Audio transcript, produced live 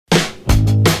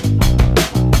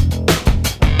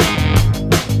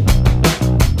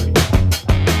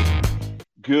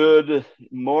Good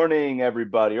morning,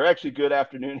 everybody, or actually, good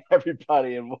afternoon,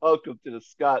 everybody, and welcome to the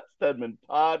Scott Stedman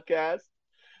podcast.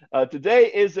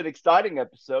 Today is an exciting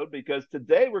episode because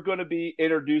today we're going to be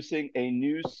introducing a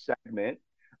new segment.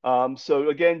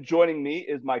 Again, joining me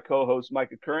is my co-host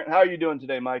Micah Current. How are you doing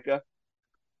today, Micah?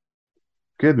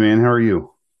 Good, man. How are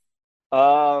you?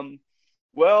 Um,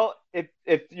 well,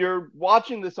 if you're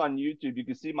watching this on YouTube, you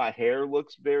can see my hair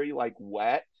looks very like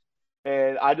wet.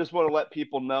 And I just want to let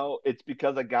people know it's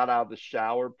because I got out of the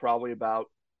shower probably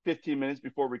about 15 minutes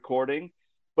before recording,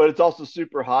 but it's also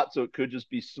super hot, so it could just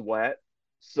be sweat.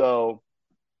 So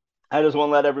I just want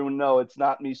to let everyone know it's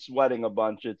not me sweating a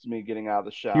bunch, it's me getting out of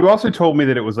the You shower. also told me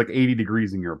that it was like 80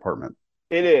 degrees in your apartment.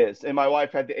 It is. And my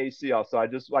wife had the AC off. So I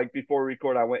just like before we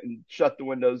record, I went and shut the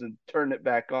windows and turned it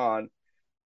back on.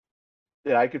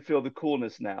 Yeah, I could feel the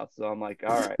coolness now. So I'm like,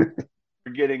 all right,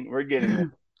 we're getting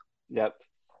there. Yep.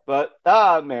 But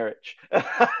marriage.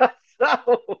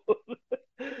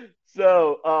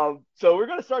 so so we're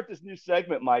gonna start this new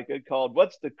segment, Micah, called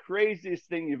 "What's the craziest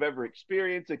thing you've ever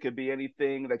experienced?" It could be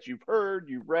anything that you've heard,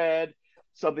 you read,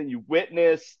 something you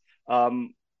witnessed.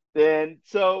 And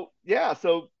so yeah,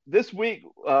 so this week,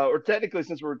 or technically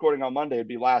since we're recording on Monday, it'd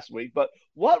be last week. But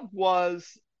what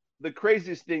was the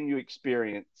craziest thing you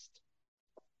experienced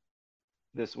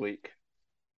this week?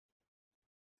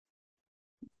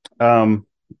 Um,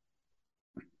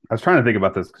 I was trying to think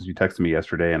about this because you texted me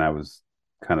yesterday and I was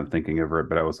kind of thinking over it,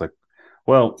 but I was like,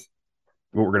 well,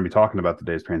 what we're going to be talking about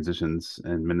today is transitions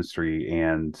in ministry.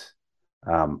 And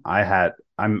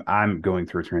I'm going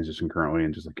through a transition currently,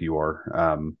 and just like you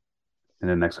are, in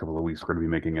the next couple of weeks, we're going to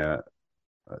be making a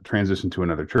transition to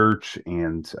another church.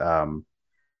 And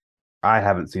I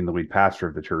haven't seen the lead pastor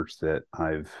of the church that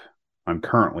I'm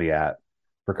currently at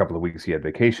for a couple of weeks. He had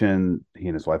vacation. He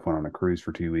and his wife went on a cruise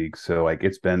for 2 weeks. So like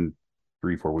it's been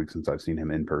 3, 4 weeks since I've seen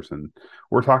him in person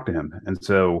or talked to him. And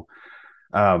so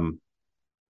um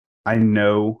I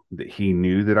know that he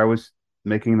knew that I was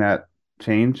making that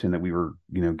change and that we were,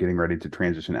 getting ready to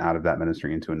transition out of that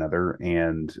ministry into another.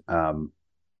 And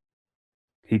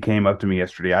he came up to me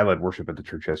yesterday. I led worship at the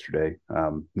church yesterday.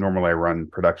 Normally, I run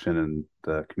production and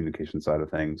the communication side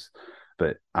of things,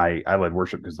 but I led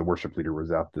worship because the worship leader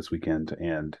was out this weekend.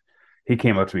 And he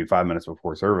came up to me 5 minutes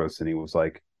before service and he was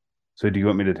like, "So, do you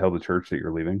want me to tell the church that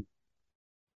you're leaving?"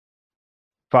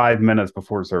 5 minutes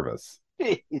before service.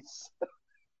 Jeez.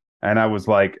 And I was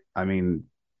like, I mean,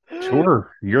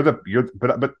 sure,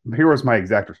 but here was my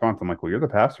exact response. I'm like, well, you're the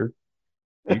pastor.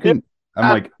 You can, I'm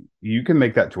like, you can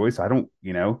make that choice. I don't,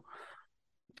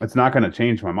 it's not going to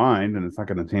change my mind and it's not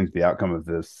going to change the outcome of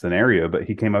this scenario. But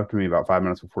he came up to me about 5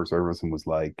 minutes before service and was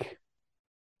like,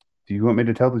 "Do you want me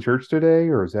to tell the church today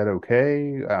or is that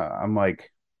okay?" I'm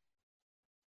like,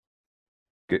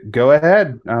 Go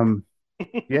ahead.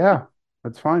 Yeah,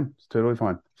 that's fine. It's totally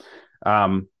fine."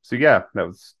 So yeah, that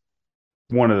was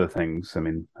one of the things. I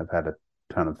mean, I've had a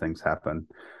ton of things happen.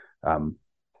 Um,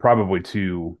 Probably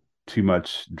too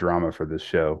much drama for this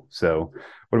show. So,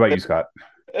 what about you, Scott?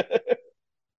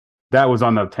 That was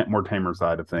on the more tamer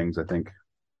side of things, I think.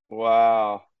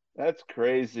 Wow, that's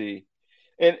crazy.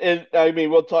 And I mean,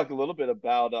 we'll talk a little bit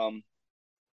about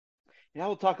yeah,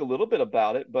 we'll talk a little bit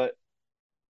about it, but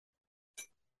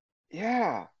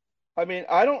yeah. I mean,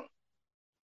 I don't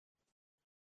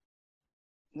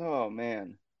oh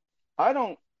man. I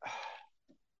don't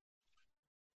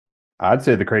I'd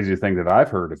say the craziest thing that I've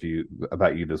heard of you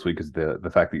about you this week is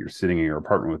the fact that you're sitting in your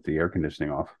apartment with the air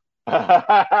conditioning off.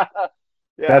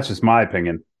 Yeah. That's just my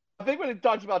opinion. I think when it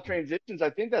talks about transitions, I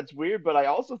think that's weird, but I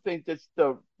also think that's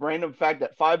the random fact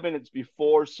that 5 minutes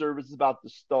before service is about to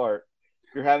start,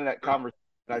 you're having that conversation.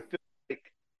 I feel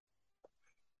like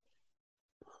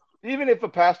even if a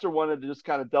pastor wanted to just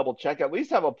kind of double check, at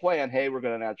least have a plan. Hey, we're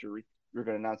going to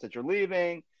announce that you're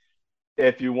leaving.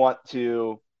 If you want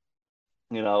to,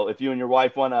 if you and your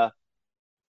wife want to,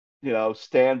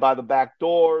 stand by the back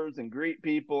doors and greet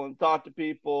people and talk to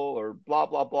people, or blah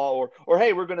blah blah, or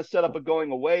hey, we're going to set up a going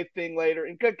away thing later,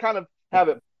 and kind of have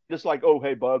it just like, oh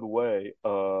hey, by the way,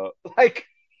 like,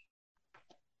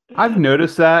 I've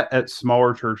noticed that at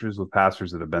smaller churches with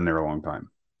pastors that have been there a long time.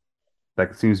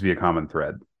 That seems to be a common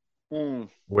thread mm,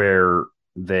 where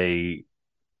they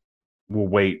will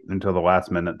wait until the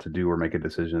last minute to do or make a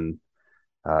decision,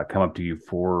 come up to you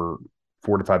 4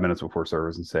 to 5 minutes before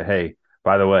service and say, "Hey,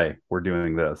 by the way, we're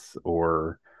doing this,"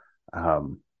 or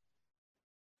um,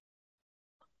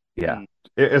 yeah, mm,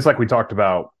 it's like we talked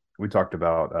about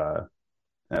a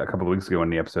couple of weeks ago in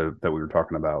the episode that we were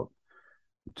talking about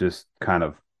just kind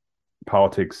of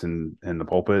politics in the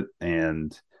pulpit,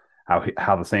 and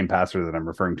how the same pastor that I'm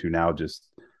referring to now just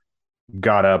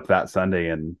got up that Sunday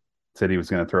and said he was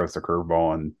going to throw us a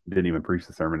curveball and didn't even preach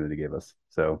the sermon that he gave us.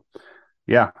 So,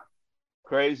 yeah, I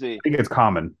Crazy. think it's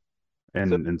common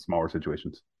So, in smaller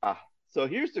situations. so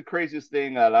here's the craziest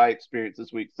thing that I experienced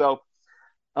this week. So,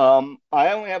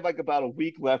 I only have like about a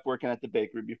week left working at the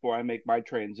bakery before I make my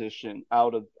transition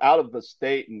out of the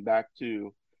state and back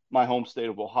to my home state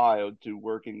of Ohio to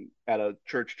working at a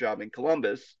church job in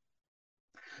Columbus.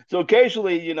 So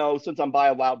occasionally, since I'm by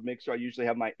a loud mixer, I usually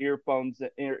have my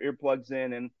earplugs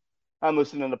in, and I'm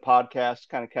listening to podcasts,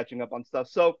 kind of catching up on stuff.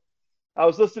 So I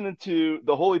was listening to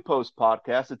the Holy Post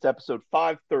podcast. It's episode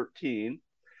 513,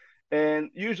 and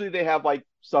usually they have like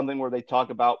something where they talk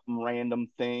about random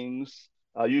things,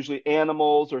 usually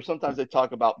animals, or sometimes they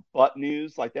talk about butt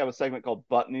news. Like they have a segment called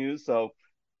Butt News. So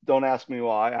don't ask me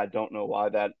why. I don't know why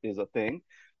that is a thing,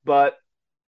 but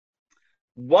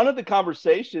one of the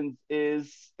conversations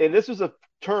is, and this is a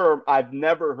term I've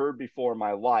never heard before in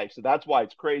my life, so that's why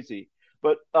it's crazy.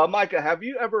 But Micah, have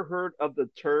you ever heard of the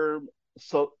term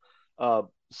uh,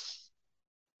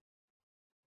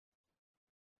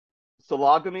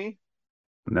 sologamy?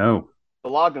 No.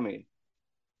 Sologamy,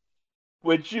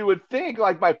 which you would think,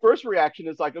 like my first reaction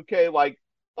is like, okay, like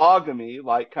ogamy,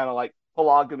 like kind of like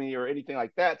polygamy or anything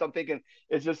like that. So I'm thinking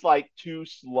it's just like two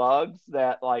slugs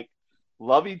that like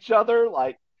love each other.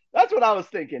 Like that's what I was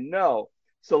thinking. No,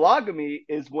 sologamy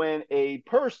is when a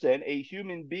person, a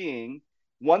human being,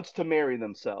 wants to marry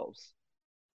themselves.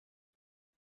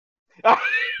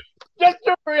 Just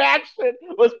your reaction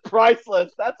was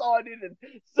priceless. That's all I needed.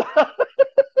 So,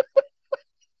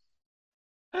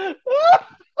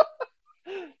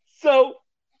 so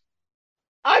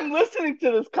I'm listening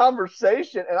to this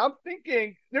conversation and I'm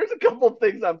thinking, there's a couple of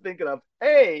things I'm thinking of.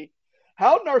 A,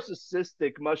 how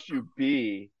narcissistic must you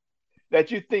be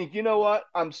that you think, you know what?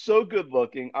 I'm so good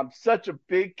looking. I'm such a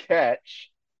big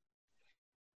catch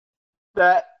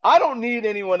that I don't need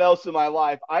anyone else in my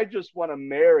life. I just want to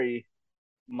marry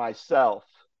myself.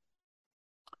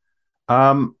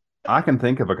 Um, I can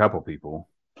think of a couple people.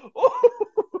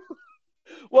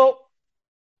 Well,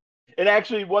 and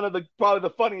actually, one of the probably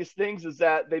the funniest things is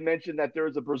that they mentioned that there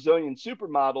was a Brazilian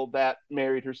supermodel that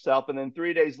married herself, and then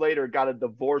 3 days later got a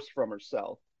divorce from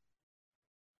herself.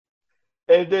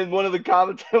 And then one of the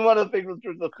comments, one of the things which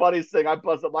was the funniest thing, I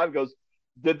busted live goes,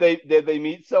 did they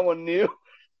meet someone new?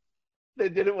 They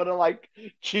didn't want to like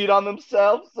cheat on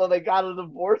themselves, so they got a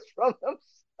divorce from themselves.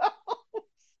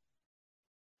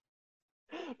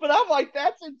 But I'm like,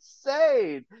 that's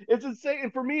insane. It's insane.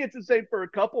 And for me, it's insane for a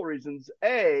couple reasons.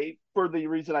 A, for the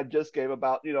reason I just gave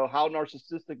about, how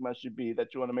narcissistic must you be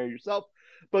that you want to marry yourself.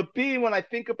 But B, when I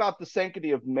think about the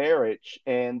sanctity of marriage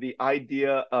and the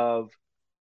idea of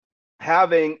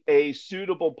having a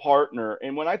suitable partner.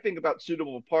 And when I think about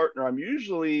suitable partner, I'm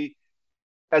usually,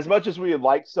 as much as we would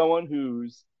like someone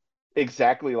who's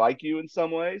exactly like you in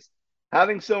some ways,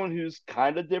 having someone who's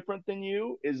kind of different than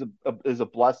you is a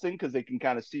blessing because they can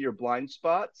kind of see your blind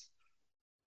spots.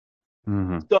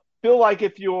 Mm-hmm. So I feel like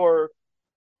if you're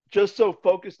just so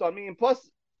focused on me, and plus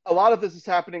a lot of this is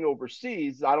happening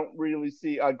overseas. I don't really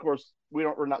see, of course,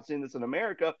 we're not seeing this in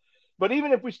America, but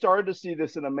even if we started to see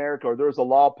this in America, or there was a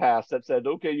law passed that said,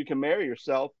 okay, you can marry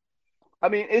yourself. I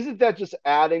mean, isn't that just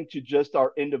adding to just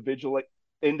our individualistic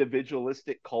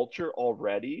culture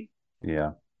already?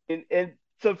 Yeah. And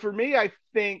so for me, I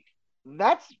think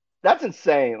that's that's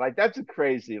insane. Like that's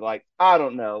crazy. Like I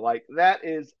don't know. Like that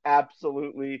is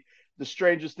absolutely the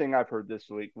strangest thing I've heard this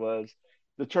week was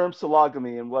the term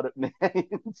sologamy and what it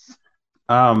means.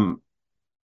 Um,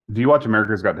 do you watch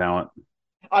America's Got Talent?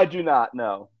 I do not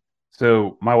know.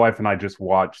 So my wife and I just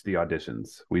watch the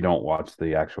auditions. We don't watch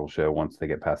the actual show once they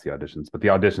get past the auditions, but the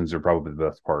auditions are probably the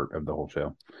best part of the whole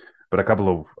show. But a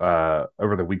couple of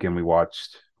over the weekend we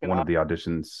watched And one of the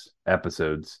auditions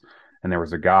episodes, and there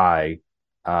was a guy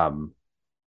um,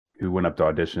 who went up to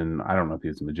audition. I don't know if he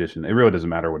was a magician. It really doesn't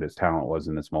matter what his talent was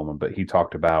in this moment, but he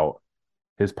talked about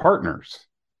his partners.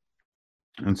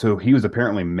 And so he was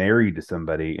apparently married to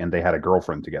somebody and they had a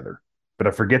girlfriend together. But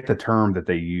I forget the term that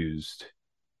they used.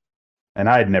 And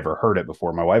I had never heard it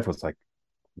before. My wife was like,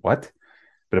 "What?"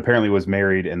 But apparently was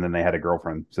married and then they had a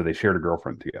girlfriend. So they shared a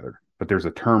girlfriend together. But there's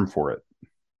a term for it.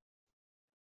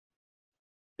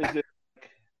 is it?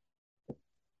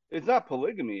 It's not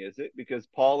polygamy, is it? Because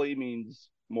poly means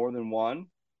more than one.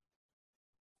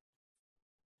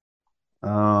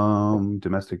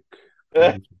 Domestic.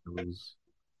 Let's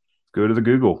go to the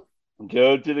Google.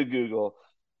 Go to the Google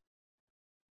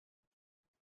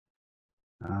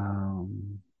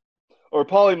Um, or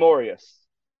polymorous.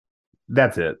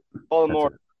 that's it. That's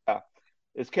Polymorous. it. Yeah.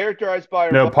 Is characterized by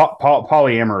No,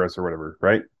 polyamorous or whatever,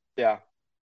 right? yeah,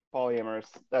 polyamorous.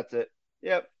 That's it.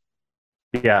 Yep.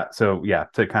 Yeah. So yeah,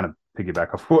 to kind of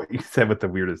piggyback off what you said with the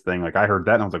weirdest thing, like I heard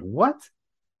that and I was like, what?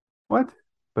 What?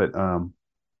 But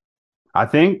I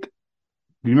think, do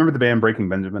you remember the band Breaking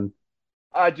Benjamin?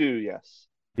 I do, yes.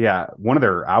 Yeah, one of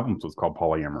their albums was called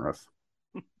Polyamorous.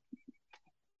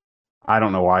 I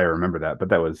don't know why I remember that, but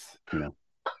that was,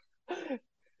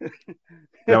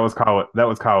 that was college. That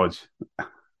was college.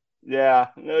 Yeah,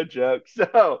 no joke.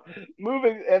 So,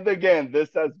 moving, and again, this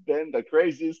has been the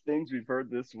craziest things we've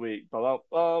heard this week.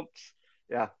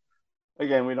 Yeah,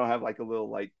 again, we don't have like a little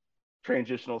like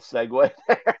transitional segue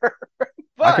there,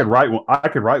 I could but write one. I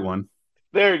could write one.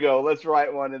 there you go. Let's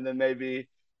write one, and then maybe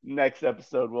next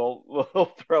episode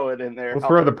we'll throw it in there. We'll How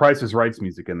throw the Price is Rights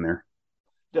music in there.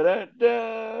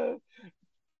 da-da-da.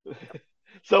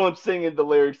 Someone singing the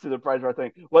lyrics to the Price Right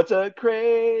thing. What's the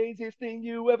craziest thing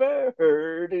you ever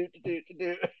heard?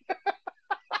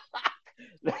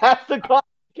 That's the clock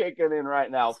kicking in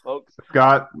right now, folks.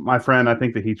 Scott, my friend, I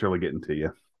think the heat's really getting to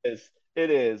you. It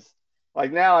is.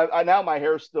 Like now, now my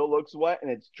hair still looks wet and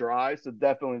it's dry. So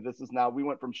definitely, this is now we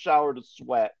went from shower to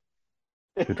sweat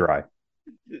To dry.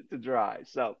 to dry.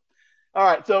 So, all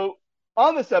right. So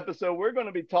on this episode, we're going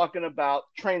to be talking about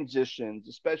transitions,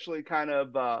 especially kind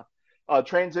of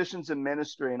transitions in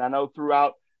ministry. And I know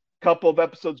throughout a couple of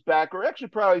episodes back, or actually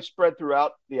probably spread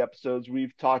throughout the episodes,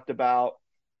 we've talked about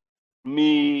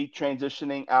me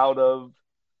transitioning out of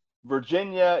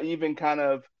Virginia, even kind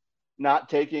of not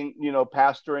taking,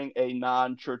 pastoring a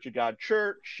non-Church of God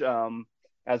church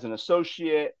as an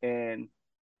associate. And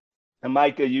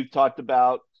Micah, you've talked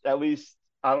about, at least,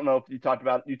 I don't know if you talked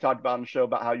about on the show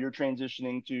about how you're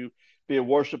transitioning to be a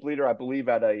worship leader, I believe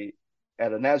at a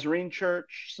Nazarene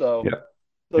church. So Yep.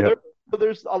 so there Yep. so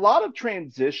there's a lot of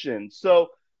transition. So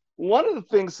one of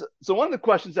the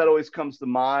questions that always comes to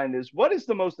mind is, what is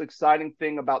the most exciting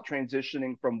thing about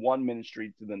transitioning from one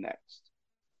ministry to the next?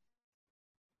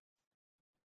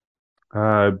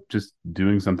 Just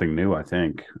doing something new, I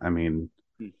think. I mean,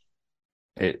 Hmm.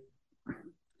 it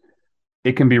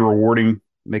it can be rewarding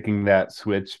making that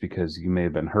switch because you may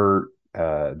have been hurt.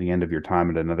 The end of your time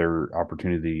at another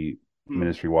opportunity, Hmm.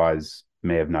 ministry wise,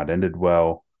 may have not ended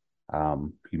well.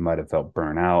 You might have felt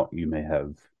burnt out. You may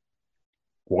have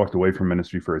walked away from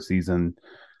ministry for a season.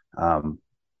 Um,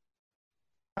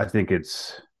 I think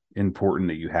it's important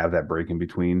that you have that break in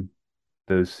between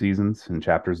those seasons and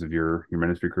chapters of your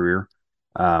ministry career.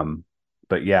 Um,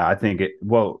 but yeah, I think it.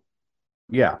 Well,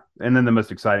 yeah, and then the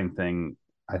most exciting thing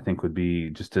I think would be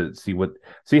just to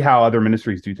see how other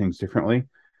ministries do things differently.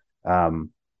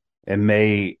 Um, it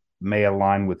may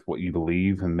align with what you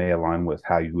believe and may align with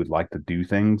how you would like to do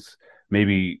things.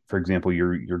 Maybe, for example,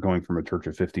 you're going from a church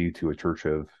of 50 to a church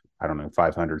of, I don't know,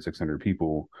 500, 600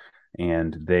 people,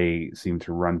 and they seem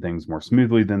to run things more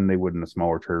smoothly than they would in a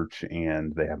smaller church,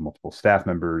 and they have multiple staff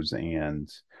members, and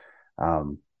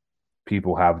um,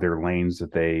 people have their lanes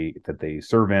that they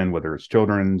serve in, whether it's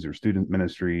children's or student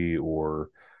ministry or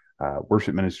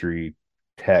worship ministry,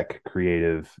 tech,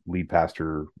 creative, lead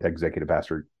pastor, executive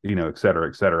pastor, et cetera,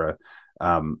 et cetera.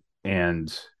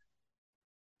 And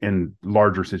in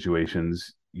larger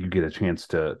situations, you get a chance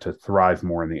to thrive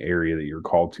more in the area that you're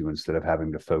called to instead of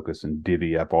having to focus and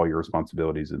divvy up all your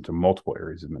responsibilities into multiple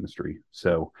areas of ministry.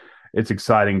 So it's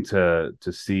exciting to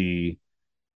see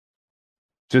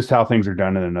just how things are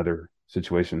done in another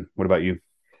situation. What about you?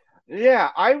 Yeah,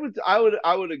 I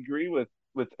would agree with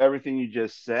everything you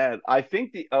just said. I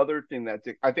think the other thing that's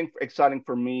I think exciting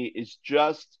for me is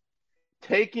just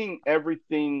taking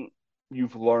everything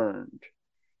you've learned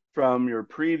from your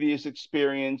previous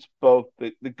experience, both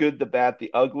the good, the bad,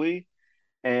 the ugly,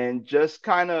 and just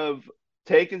kind of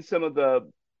taking some of the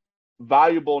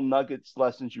valuable nuggets,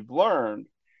 lessons you've learned,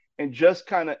 and just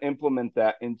kind of implement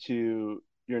that into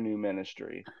your new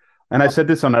ministry. And I said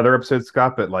this on other episodes,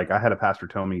 Scott, but like I had a pastor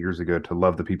tell me years ago to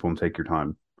love the people and take your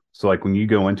time. So like when you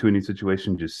go into a new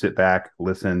situation, just sit back,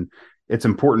 listen. It's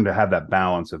important to have that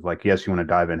balance of like, yes, you want to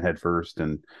dive in head first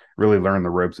and really learn the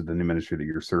ropes of the new ministry that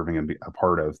you're serving and be a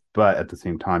part of. But at the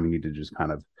same time, you need to just kind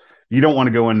of, you don't want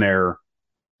to go in there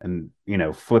and,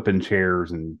 flipping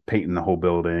chairs and painting the whole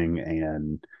building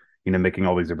and, making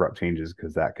all these abrupt changes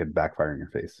because that could backfire in your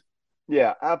face.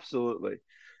 Yeah, absolutely.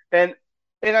 And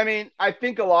I mean, I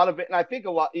think a lot of it, and I think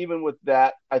a lot, even with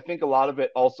that, I think a lot of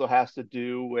it also has to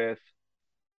do with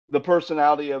the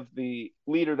personality of the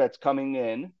leader that's coming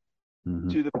in Mm-hmm.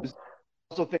 to the. I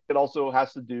also think it also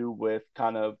has to do with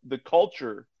kind of the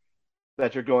culture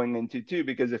that you're going into too,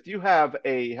 because if you have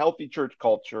a healthy church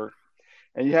culture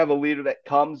and you have a leader that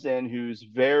comes in who's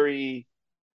very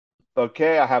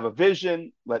okay, I have a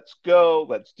vision, let's go,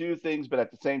 let's do things, but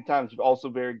at the same time, it's also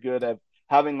very good at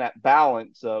having that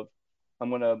balance of I'm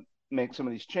going to make some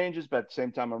of these changes, but at the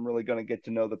same time, I'm really going to get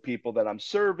to know the people that I'm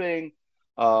serving,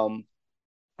 um,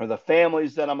 or the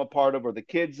families that I'm a part of, or the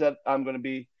kids that I'm going to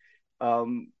be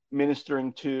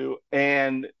ministering to.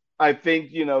 And I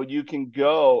think, you can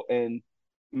go and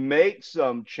make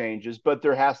some changes, but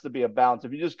there has to be a balance.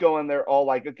 If you just go in there all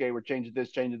like, okay, we're changing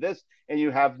this, and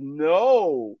you have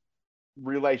no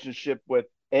relationship with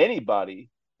anybody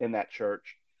in that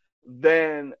church,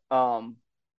 then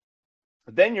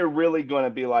you're really going to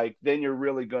be like, then you're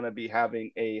really going to be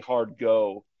having a hard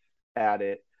go at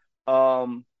it.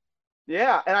 Um,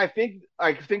 yeah, and I think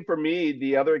for me,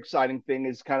 the other exciting thing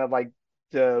is kind of like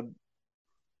to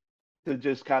to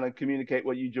just kind of communicate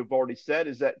what you've already said,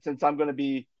 is that since I'm going to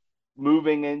be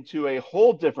moving into a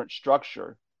whole different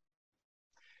structure,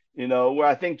 where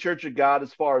I think Church of God,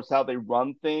 as far as how they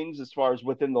run things, as far as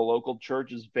within the local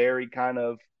church, is very kind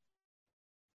of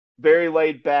very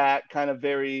laid back, kind of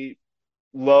very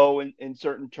low in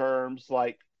certain terms.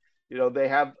 Like, they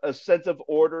have a sense of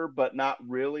order, but not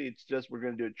really. It's just, we're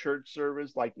going to do a church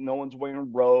service. Like, no one's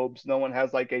wearing robes. No one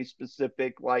has like a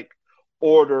specific like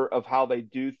order of how they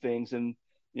do things. And,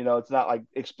 it's not like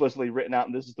explicitly written out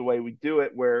and this is the way we do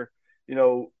it, where, you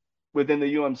know, within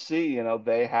the UMC,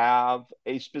 they have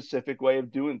a specific way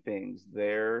of doing things.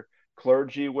 Their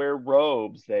clergy wear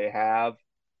robes.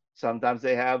 Sometimes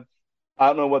they have, I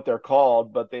don't know what they're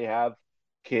called, but they have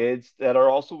kids that are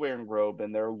also wearing robe,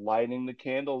 and they're lighting the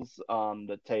candles on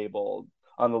the table,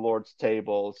 on the Lord's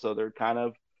table. So they're kind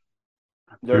of,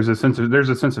 There's there's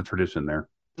a sense of tradition there.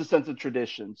 a sense of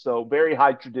tradition. So very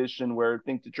high tradition, where I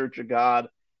think the Church of God,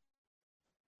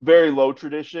 very low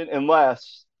tradition,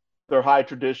 unless their high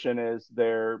tradition is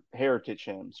their heritage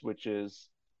hymns, which is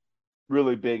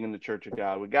really big in the Church of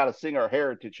God. We got to sing our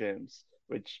heritage hymns,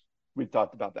 which we've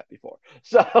talked about that before.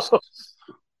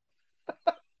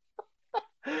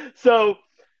 So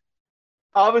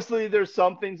obviously there's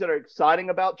some things that are exciting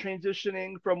about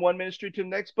transitioning from one ministry to the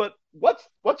next, but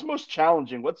what's most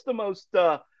challenging? What's the most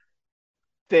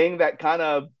thing that kind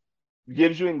of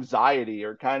gives you anxiety,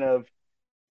 or kind of,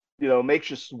 makes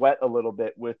you sweat a little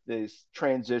bit with this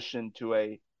transition to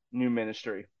a new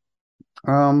ministry?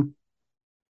 Um,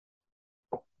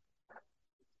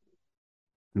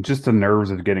 just the nerves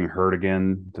of getting hurt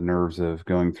again, the nerves of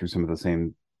going through some of the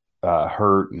same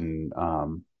hurt and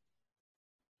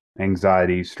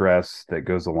anxiety, stress that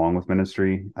goes along with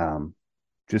ministry.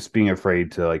 Just being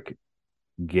afraid to like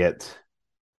get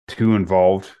too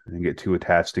involved and get too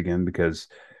attached again, because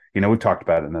we've talked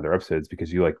about it in other episodes,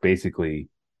 because you like basically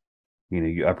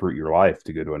you uproot your life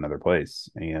to go to another place,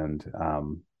 and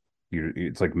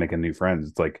it's like making new friends.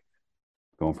 It's like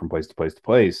going from place to place to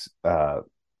place,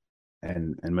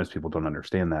 and most people don't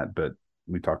understand that, but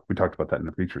we talked about that in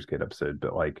the Preacher's Kid episode.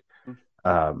 But like,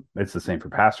 it's the same for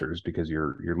pastors, because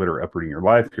you're literally uprooting your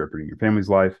life, you're uprooting your family's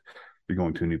life, you're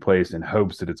going to a new place in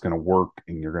hopes that it's going to work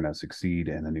and you're going to succeed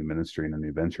in a new ministry and a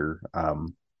new venture.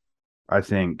 I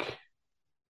think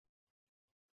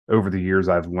over the years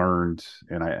I've learned,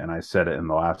 and I said it in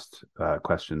the last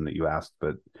question that you asked,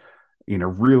 but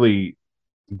really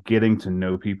getting to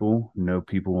know people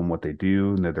and what they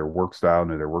do, know their work style,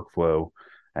 know their workflow,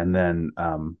 and then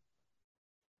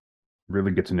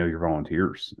really get to know your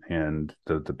volunteers and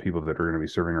the people that are going to be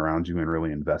serving around you, and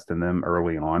really invest in them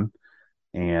early on,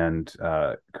 and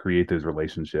create those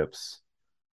relationships.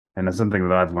 And that's something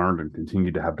that I've learned and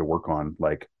continue to have to work on.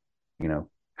 Like,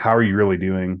 how are you really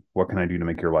doing? What can I do to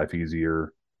make your life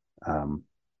easier? Um,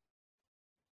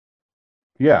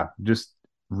 yeah, just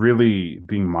really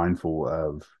being mindful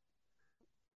of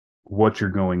what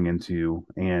you're going into,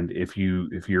 and if your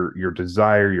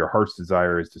heart's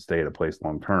desire is to stay at a place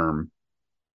long term,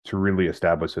 to really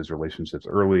establish those relationships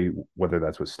early, whether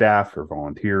that's with staff or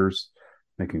volunteers,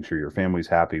 making sure your family's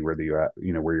happy where you're at,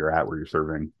 where you're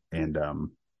serving, and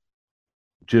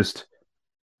just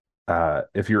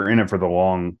if you're in it for the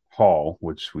long haul,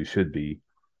 which we should be,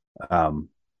 um,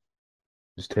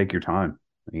 just take your time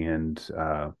and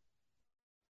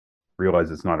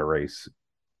realize it's not a race.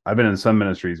 I've been in some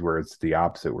ministries where it's the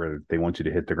opposite, where they want you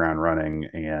to hit the ground running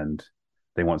and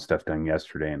they want stuff done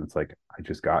yesterday, and it's like, I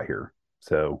just got here.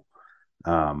 So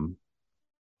um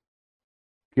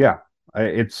yeah,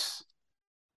 it's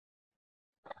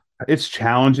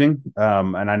challenging,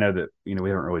 and I know that we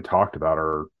haven't really talked about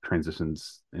our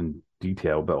transitions in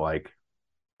detail, but like,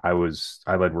 I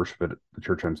led worship at the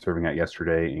church I'm serving at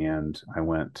yesterday, and I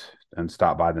went and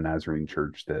stopped by the Nazarene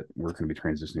church that we're going to be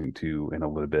transitioning to in a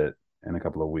little bit, in a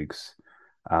couple of weeks,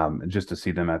 just to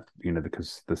see them at,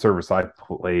 because the service I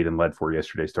played and led for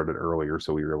yesterday started earlier,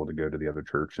 so we were able to go to the other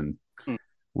church, and Hmm.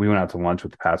 we went out to lunch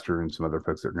with the pastor and some other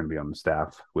folks that are going to be on the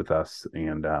staff with us,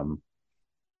 and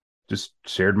just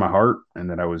shared my heart, and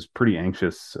that I was pretty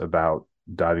anxious about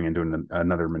diving into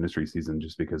another ministry season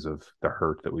just because of the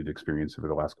hurt that we've experienced over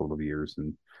the last couple of years.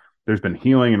 And there's been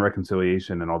healing and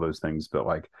reconciliation and all those things, but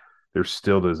like there's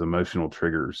still those emotional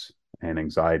triggers and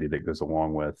anxiety that goes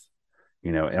along with,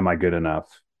 am I good enough?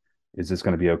 Is this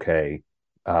going to be okay?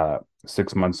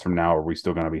 6 months from now, are we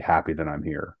still going to be happy that I'm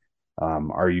here?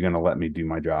 Are you going to let me do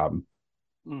my job? Are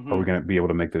we Mm-hmm. going to be able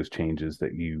to make those changes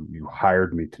that you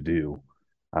hired me to do?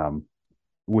 Um,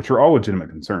 which are all legitimate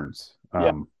concerns.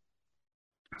 Yeah.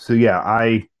 So yeah,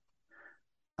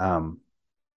 um,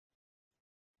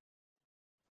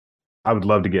 I would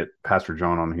love to get Pastor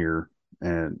John on here,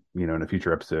 and in a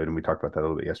future episode, and we talked about that a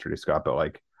little bit yesterday, Scott. But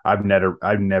like, I've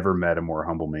never met a more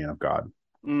humble man of God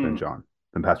than Mm. John,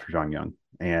 than Pastor John Young,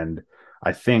 and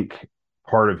I think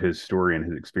part of his story and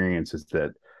his experience is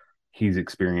that he's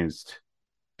experienced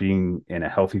being in a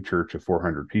healthy church of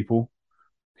 400 people.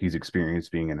 He's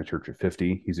experienced being in a church of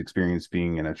 50. He's experienced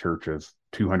being in a church of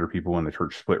 200 people, and the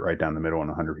church split right down the middle and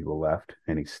 100 people left.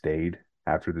 And he stayed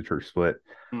after the church split.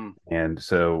 Mm. And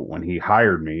so when he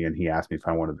hired me and he asked me if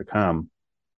I wanted to come,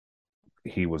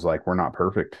 he was like, "We're not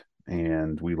perfect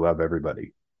and we love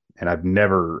everybody." And I've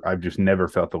just never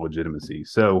felt the legitimacy.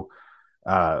 So,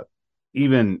 uh,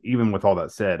 even with all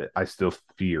that said, I still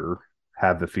fear,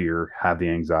 have the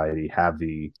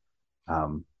anxiety,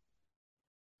 um,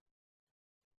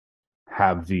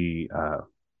 have the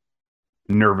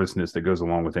nervousness that goes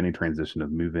along with any transition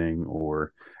of moving.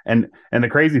 And the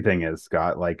crazy thing is,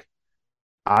 Scott, like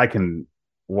I can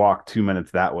walk 2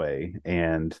 minutes that way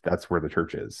and that's where the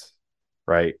church is,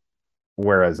 right?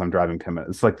 Whereas I'm driving 10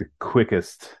 minutes. It's like the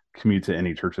quickest commute to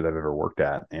any church that I've ever worked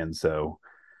at. And so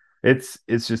it's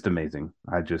just amazing.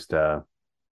 I just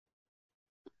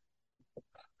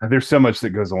there's so much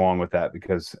that goes along with that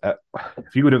because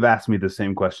if you would have asked me the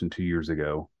same question 2 years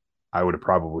ago, I would have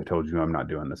probably told you I'm not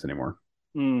doing this anymore,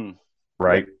 Mm. Yeah.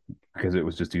 right? Because it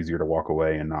was just easier to walk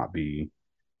away and not be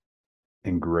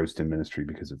engrossed in ministry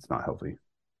because it's not healthy.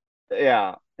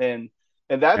 Yeah. And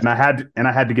that's And I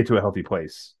had to get to a healthy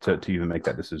place to even make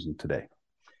that decision today.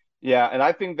 yeah, and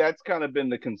I think that's kind of been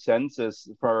the consensus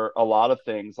for a lot of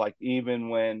things. Like even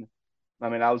when I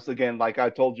mean, I was again, like I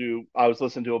told you, I was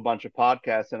listening to a bunch of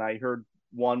podcasts and I heard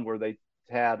one where they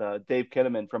had Dave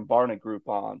Kinnaman from Barna Group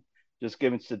on, just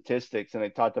giving statistics, and they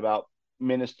talked about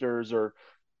ministers or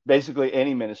basically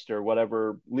any minister,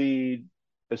 whatever lead,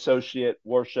 associate,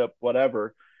 worship,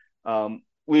 whatever,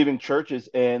 leaving churches,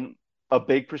 and a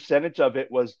big percentage of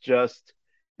it was just,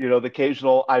 the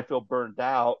occasional I feel burned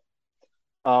out,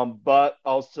 but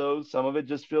also some of it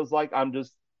just feels like I'm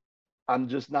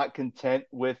just not content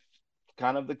with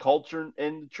kind of the culture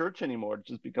in the church anymore. It's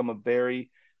just become a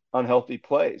very unhealthy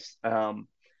place.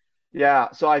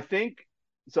 Yeah, so I think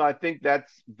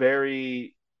that's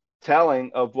very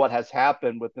telling of what has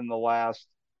happened within the last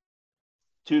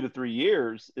 2 to 3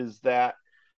 years. Is that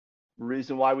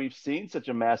reason why we've seen such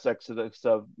a mass exodus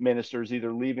of ministers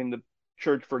either leaving the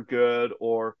church for good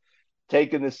or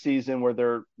taking this season where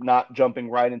they're not jumping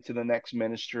right into the next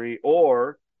ministry,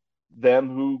 or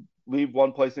them who leave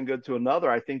one place and go to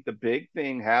another. I think the big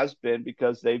thing has been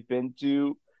because they've been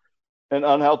to an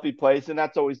unhealthy place. And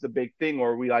that's always the big thing,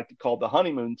 or we like to call the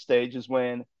honeymoon stage, is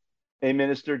when a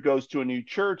minister goes to a new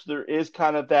church, there is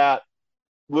kind of that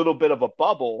little bit of a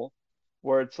bubble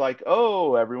where it's like,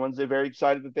 oh, everyone's very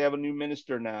excited that they have a new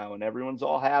minister now and everyone's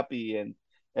all happy. And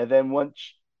then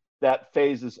once that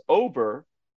phase is over,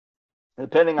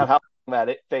 depending on how long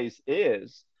that phase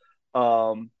is,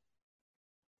 um,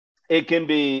 it can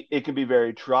be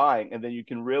very trying, and then you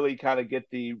can really kind of get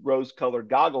the rose colored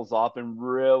goggles off and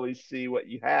really see what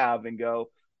you have and go,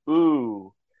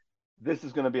 ooh, this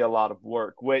is going to be a lot of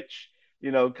work. Which,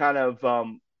 kind of,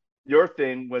 your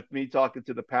thing with me talking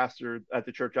to the pastor at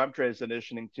the church I'm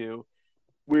transitioning to,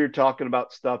 we were talking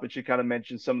about stuff, and she kind of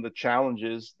mentioned some of the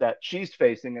challenges that she's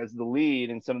facing as the lead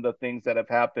and some of the things that have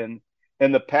happened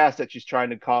in the past that she's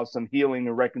trying to cause some healing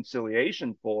and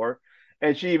reconciliation for.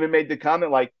 And she even made the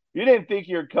comment like, you didn't think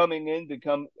you're coming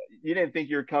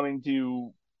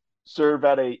to serve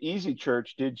at a easy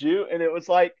church, did you? And it was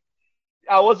like,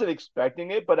 I wasn't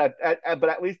expecting it, but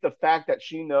at least the fact that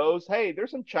she knows, hey,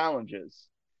 there's some challenges.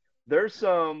 There's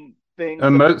some things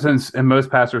And that, most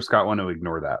pastors, Scott, want to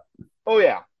ignore that oh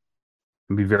yeah,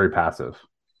 and be very passive.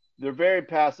 they're very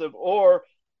passive, or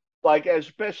like,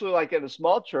 especially like in a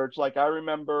small church. Like I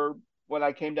remember when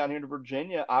I came down here to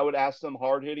Virginia, I would ask them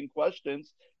hard hitting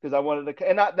questions because I wanted to,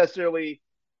 and not necessarily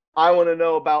I want to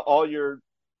know about all your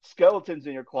skeletons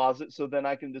in your closet so then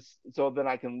I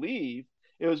can leave.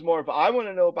 It was more of, I want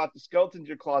to know about the skeletons in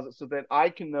your closet so that I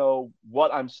can know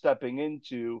what I'm stepping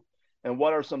into and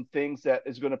what are some things that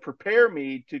is going to prepare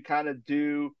me to kind of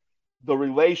do the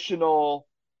relational,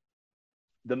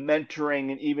 the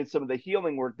mentoring, and even some of the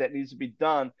healing work that needs to be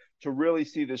done to really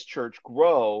see this church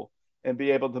grow and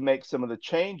be able to make some of the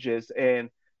changes. And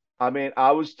I mean,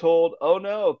 I was told, oh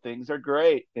no, things are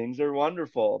great, things are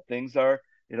wonderful, things are,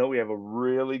 we have a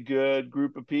really good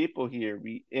group of people here.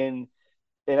 We in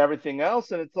and everything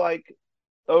else. And it's like,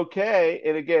 okay.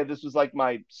 And again, this was like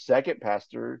my second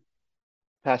pastorate.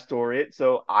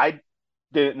 So I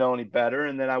didn't know any better.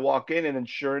 And then I walk in, and then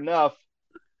sure enough,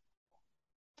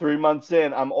 3 months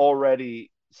in, I'm already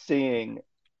seeing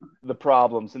the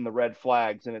problems and the red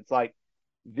flags. And it's like,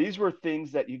 these were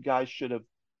things that you guys should have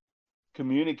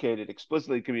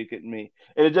explicitly communicated to me.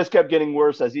 And it just kept getting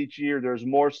worse as each year there's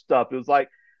more stuff. It was like,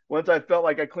 once I felt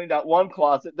like I cleaned out one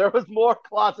closet, there was more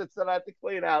closets that I had to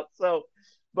clean out. So,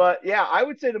 but yeah, I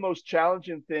would say the most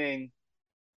challenging thing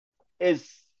is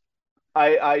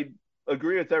I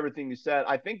agree with everything you said.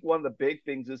 I think one of the big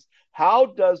things is, how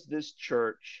does this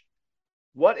church,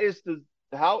 what is the,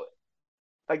 how,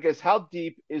 I guess, how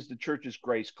deep is the church's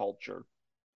grace culture?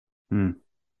 Hmm.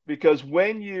 Because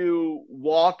when you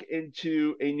walk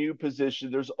into a new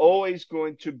position, there's always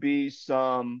going to be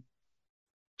some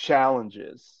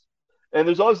challenges. And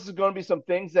there's also going to be some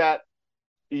things that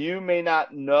you may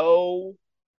not know.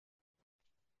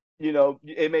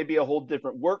 It may be a whole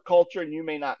different work culture, and you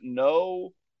may not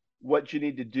know what you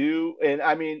need to do. And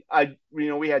I mean,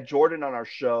 we had Jordan on our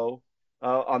show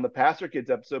on the Pastor Kids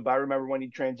episode, but I remember when he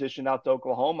transitioned out to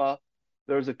Oklahoma,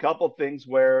 there was a couple things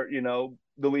where,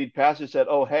 the lead pastor said,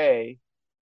 oh, hey,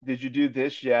 did you do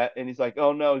this yet? And he's like,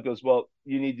 oh, no. He goes, well,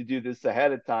 you need to do this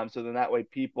ahead of time. So then that way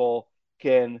people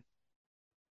can,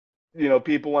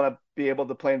 people want to be able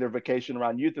to plan their vacation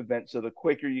around youth events. So the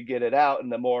quicker you get it out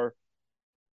and the more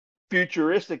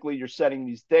futuristically you're setting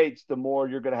these dates, the more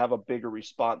you're going to have a bigger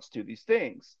response to these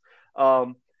things.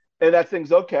 And that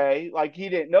thing's okay. Like, he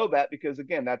didn't know that because,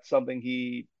 again, that's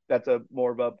something that's a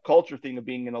more of a culture thing of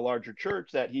being in a larger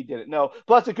church that he didn't know.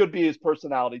 Plus, it could be his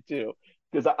personality too,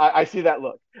 because I see that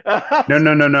look.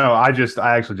 No.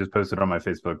 I actually just posted on my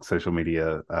Facebook social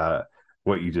media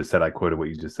what you just said. I quoted what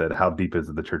you just said. How deep is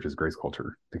the church's grace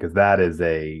culture? Because that is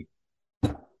a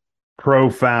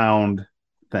profound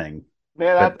thing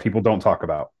that people don't talk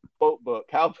about. Book.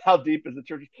 How deep is the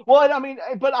church? Well, I mean,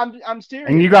 but I'm serious.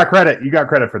 And you got credit. You got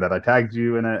credit for that. I tagged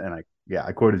you in it, and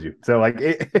I quoted you. So like,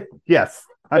 yes,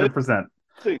 100%.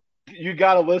 You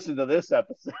got to listen to this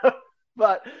episode.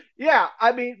 But yeah,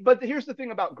 I mean, but here's the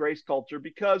thing about grace culture,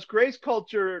 because grace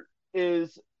culture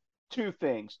is two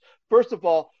things. First of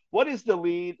all, what is the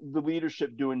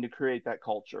leadership doing to create that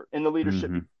culture? And the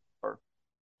leadership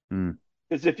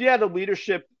is, if you had a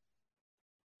leadership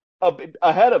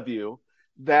ahead of you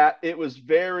that it was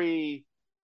very,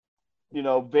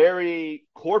 very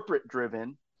corporate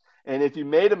driven, and if you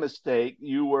made a mistake,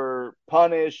 you were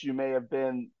punished, you may have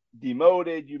been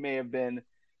demoted, you may have been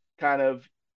kind of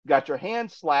got your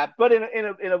hand slapped, but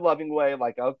in a loving way,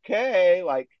 like, okay,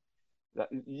 like,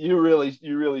 you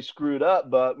really screwed up,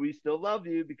 but we still love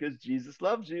you because Jesus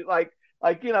loves you, like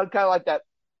kind of like that,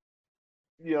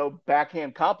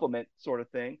 backhand compliment sort of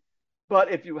thing.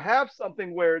 But if you have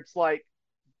something where it's like,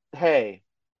 hey,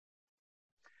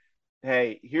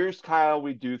 here's how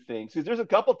we do things, because there's a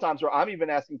couple of times where I'm even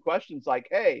asking questions like,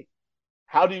 hey,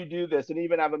 how do you do this? And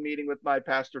even have a meeting with my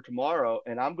pastor tomorrow,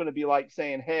 and I'm going to be like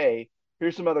saying, hey,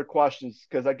 here's some other questions,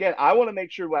 because again, I want to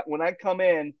make sure that when I come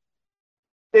in,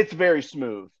 it's very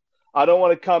smooth. I don't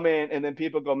want to come in and then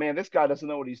people go, man, this guy doesn't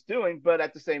know what he's doing. But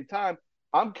at the same time,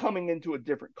 I'm coming into a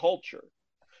different culture.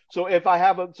 So if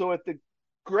the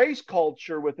grace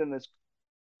culture within this,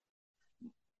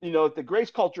 if the grace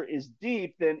culture is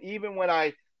deep, then even when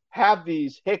I have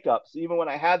these hiccups, even when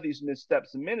I have these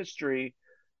missteps in ministry,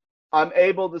 I'm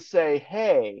able to say,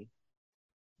 hey,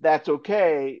 that's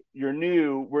okay. You're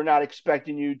new. We're not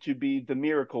expecting you to be the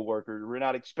miracle worker. We're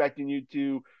not expecting you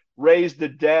to raise the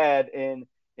dead and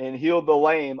heal the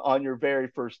lame on your very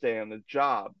first day on the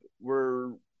job.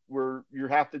 You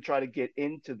have to try to get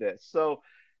into this. So,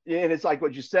 and it's like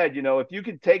what you said, if you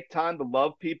can take time to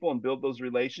love people and build those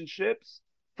relationships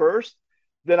first,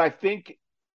 then I think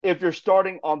if you're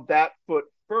starting on that foot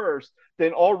first,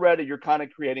 then already you're kind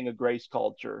of creating a grace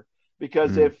culture.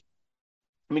 Because if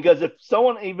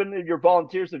someone, even if your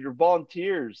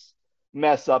volunteers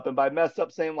mess up, and by mess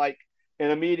up saying, like, in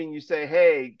a meeting you say,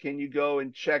 hey, can you go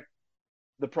and check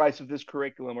the price of this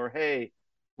curriculum? Or, hey,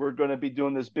 we're going to be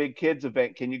doing this big kids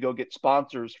event, can you go get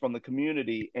sponsors from the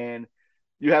community? And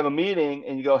you have a meeting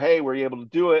and you go, hey, were you able to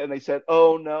do it? And they said,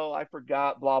 oh no, I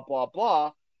forgot, blah blah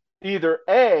blah. Either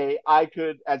A, I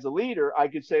could, as a leader, I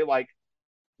could say, like,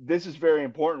 this is very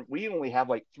important. We only have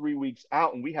like 3 weeks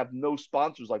out and we have no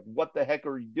sponsors. Like, what the heck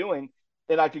are you doing?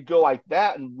 And I could go like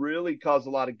that and really cause a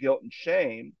lot of guilt and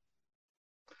shame.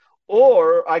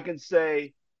 Or I can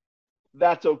say,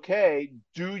 that's okay.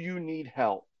 Do you need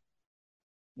help?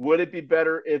 Would it be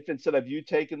better if instead of you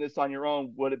taking this on your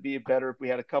own, would it be better if we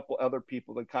had a couple other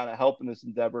people that kind of help in this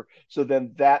endeavor? So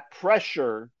then that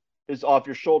pressure is off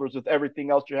your shoulders with everything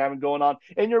else you're having going on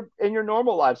in your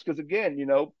normal lives. Because again,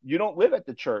 you don't live at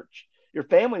the church. Your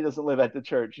family doesn't live at the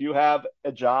church. You have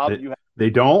a job. They, they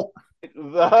don't.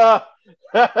 The,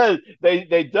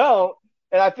 they don't.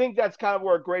 And I think that's kind of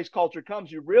where grace culture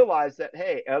comes. You realize that,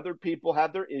 hey, other people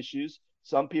have their issues.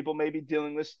 Some people may be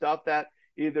dealing with stuff that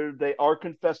either they are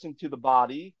confessing to the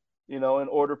body, in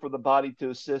order for the body to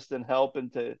assist and help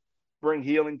and to bring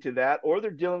healing to that, or they're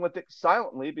dealing with it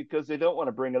silently because they don't want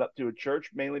to bring it up to a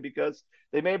church, mainly because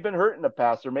they may have been hurt in the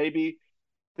past, or maybe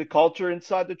the culture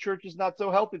inside the church is not so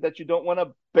healthy that you don't want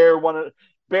to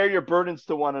bear your burdens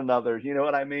to one another. You know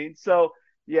what I mean? So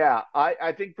yeah,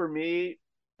 I think for me,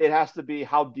 it has to be,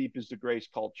 how deep is the grace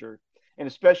culture? And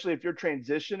especially if you're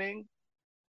transitioning,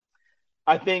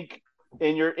 I think,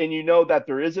 and you know that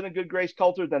there isn't a good grace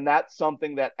culture, then that's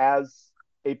something that as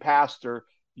a pastor,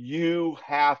 you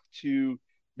have to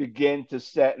begin to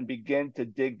set and begin to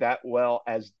dig that well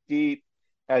as deep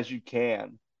as you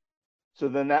can. So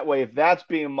then that way, if that's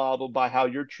being modeled by how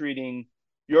you're treating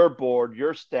your board,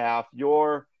 your staff,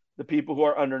 the people who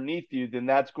are underneath you, then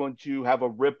that's going to have a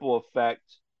ripple effect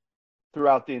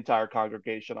throughout the entire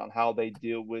congregation on how they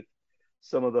deal with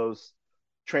some of those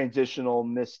transitional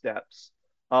missteps.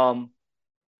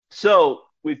 So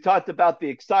we've talked about the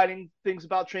exciting things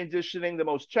about transitioning, the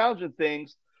most challenging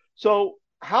things. So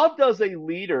how does a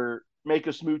leader make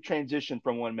a smooth transition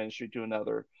from one ministry to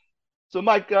another? So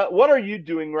Mike, what are you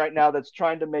doing right now that's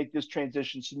trying to make this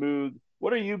transition smooth?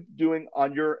 What are you doing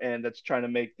on your end that's trying to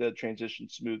make the transition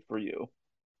smooth for you?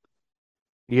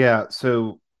 Yeah.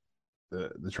 So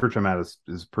the church I'm at is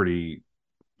a pretty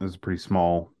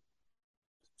small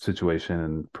situation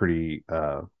and pretty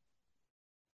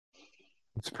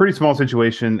it's a pretty small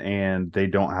situation, and they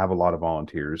don't have a lot of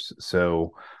volunteers.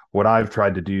 So what I've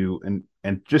tried to do,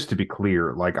 and just to be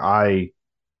clear, like I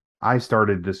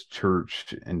started this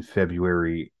church in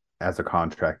February as a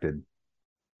contracted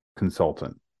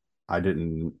consultant. I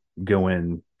didn't go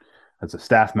in as a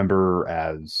staff member,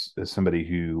 as somebody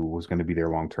who was going to be there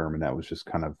long term, and that was just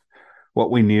kind of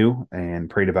what we knew and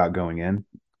prayed about going in.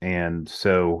 And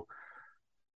so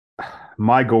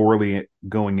my goal really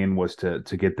going in was to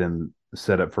get them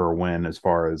set up for a win, as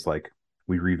far as like,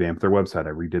 we revamped their website. I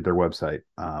redid their website.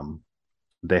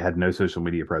 They had no social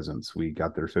media presence. We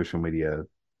got their social media,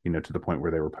 to the point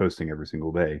where they were posting every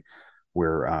single day.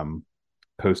 We're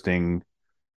posting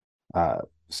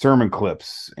sermon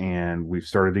clips, and we've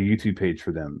started a YouTube page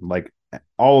for them. Like,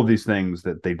 all of these things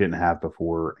that they didn't have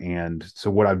before. And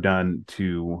so what I've done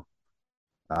to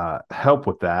help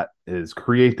with that is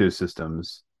create those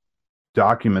systems,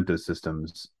 document those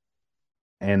systems,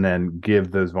 and then give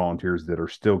those volunteers that are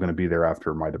still going to be there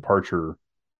after my departure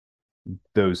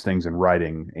those things in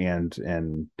writing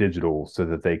and digital, so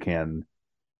that they can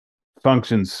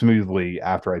function smoothly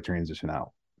after I transition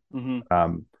out.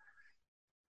 Mm-hmm.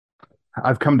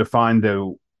 I've come to find,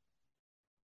 though,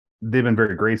 they've been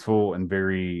very graceful and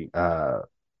very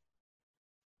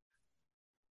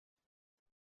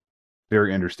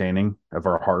understanding of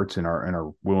our hearts and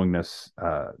our willingness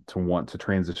to want to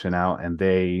transition out, and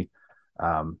they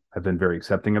have been very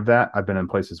accepting of that. I've been in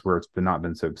places where it's not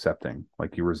been so accepting,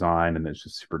 like you resign and it's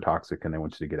just super toxic, and they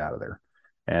want you to get out of there,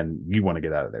 and you want to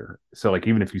get out of there. So like,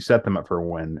 even if you set them up for a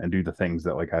win and do the things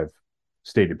that, like I've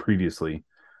stated previously,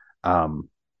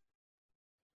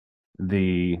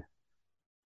 the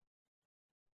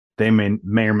they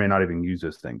may or may not even use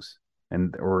those things,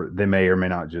 or they may or may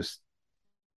not just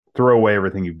throw away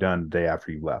everything you've done the day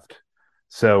after you left.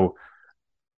 So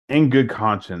in good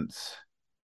conscience,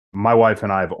 my wife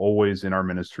and I have always in our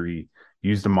ministry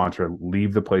used the mantra,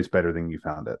 leave the place better than you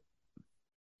found it.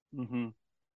 Mm-hmm.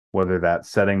 Whether that's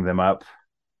setting them up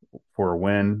for a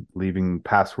win, leaving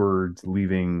passwords,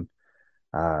 leaving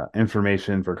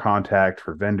information for contact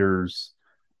for vendors,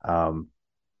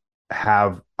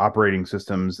 have operating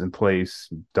systems in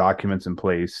place, documents in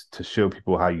place to show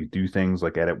people how you do things,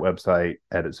 like edit website,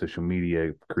 edit social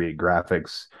media, create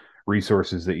graphics,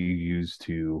 resources that you use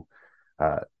to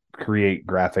create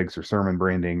graphics or sermon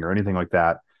branding or anything like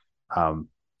that.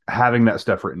 Having that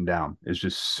stuff written down is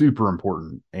just super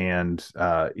important. And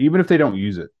even if they don't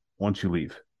use it once you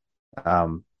leave, at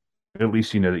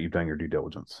least you know that you've done your due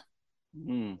diligence.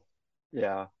 Mm-hmm.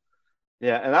 Yeah.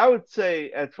 Yeah, and I would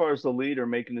say as far as the leader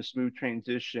making a smooth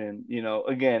transition,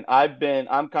 again,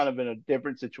 I'm kind of in a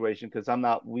different situation because I'm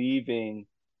not leaving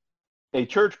a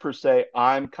church per se.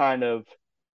 I've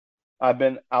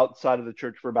been outside of the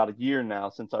church for about a year now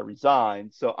since I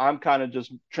resigned. So I'm kind of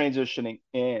just transitioning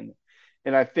in.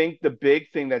 And I think the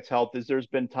big thing that's helped is there's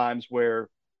been times where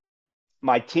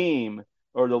my team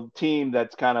or the team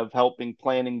that's kind of helping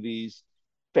planning these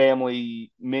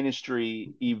family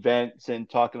ministry events and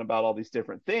talking about all these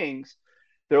different things,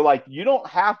 they're like, you don't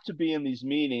have to be in these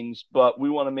meetings, but we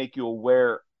want to make you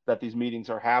aware that these meetings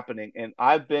are happening. And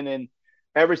I've been in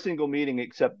every single meeting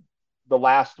except the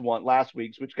last one, last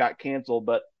week's, which got canceled.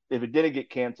 But if it didn't get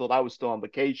canceled, I was still on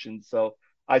vacation. So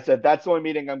I said, that's the only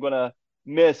meeting I'm going to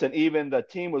miss. And even the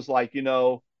team was like,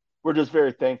 we're just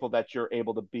very thankful that you're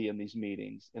able to be in these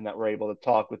meetings and that we're able to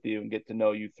talk with you and get to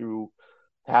know you through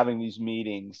having these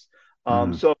meetings.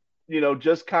 Mm, So,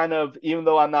 just kind of, even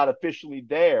though I'm not officially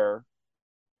there,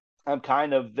 I'm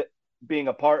kind of being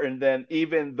a part. And then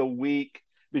even the week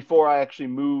before I actually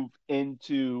move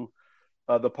into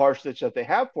the parsonage that they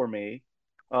have for me,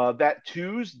 that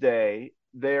Tuesday,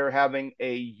 they're having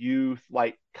a youth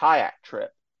like kayak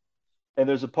trip. And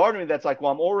there's a part of me that's like,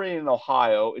 well, I'm already in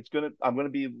Ohio. I'm gonna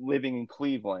be living in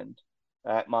Cleveland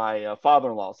at my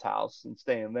father-in-law's house and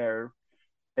staying there.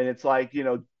 And it's like,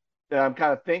 and I'm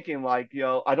kind of thinking like,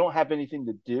 I don't have anything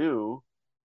to do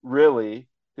really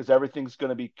because everything's going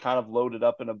to be kind of loaded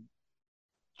up in a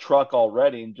truck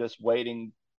already and just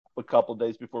waiting a couple of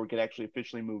days before we can actually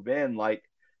officially move in. Like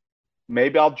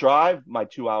maybe I'll drive my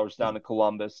 2 hours down to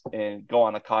Columbus and go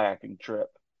on a kayaking trip,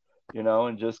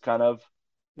 and just kind of,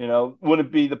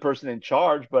 wouldn't be the person in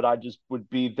charge, but I just would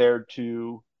be there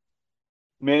to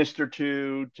minister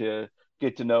to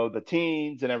get to know the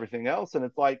teens and everything else. And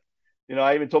it's like,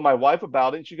 I even told my wife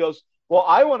about it, and she goes, "Well,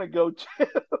 I want to go too."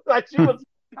 Like she was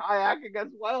kayaking as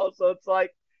well. So it's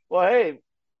like, well, hey,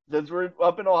 since we're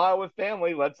up in Ohio with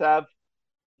family, let's have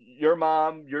your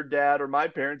mom, your dad, or my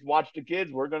parents watch the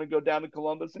kids. We're going to go down to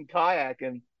Columbus and kayak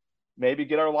and maybe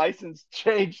get our license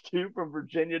changed too from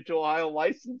Virginia to Ohio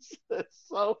license.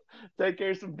 So take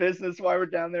care of some business while we're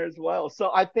down there as well.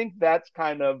 So I think that's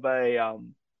kind of a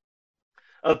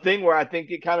thing where I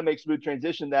think it kind of makes smooth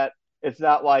transition that it's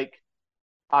not like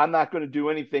I'm not going to do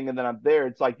anything and then I'm there.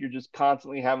 It's like you're just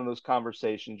constantly having those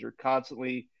conversations. You're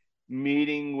constantly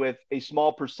meeting with a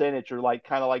small percentage or like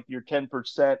kind of like your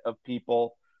 10% of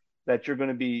people that you're going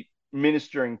to be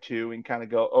ministering to and kind of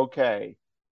go, okay,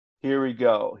 here we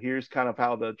go. Here's kind of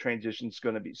how the transition is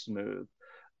going to be smooth.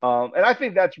 And I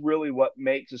think that's really what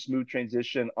makes a smooth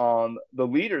transition on the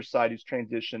leader side who's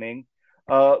transitioning.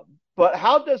 Uh, but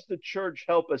how does the church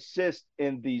help assist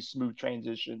in these smooth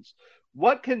transitions?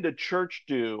 What can the church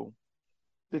do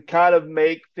to kind of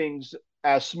make things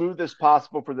as smooth as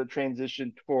possible for the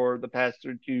transition for the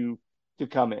pastor to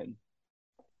come in?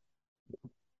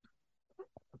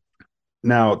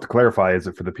 now, to clarify, is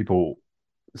it for the people?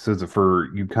 So is it for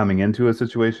you coming into a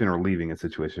situation or leaving a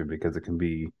situation? Because it can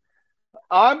be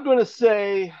I'm going to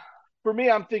say, for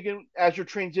me, I'm thinking as you're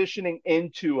transitioning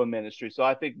into a ministry. So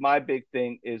I think my big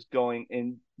thing is going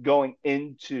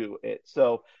into it.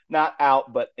 So not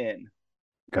out, but in.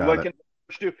 And got what it. can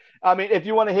do? I mean, if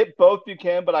you want to hit both, you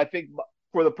can. But I think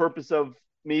for the purpose of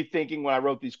me thinking when I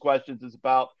wrote these questions is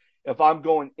about if I'm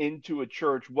going into a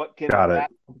church, what can Got it.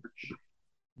 that church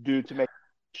do to make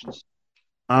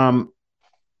Um,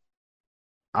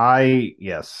 I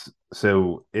yes.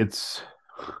 So it's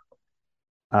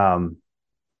um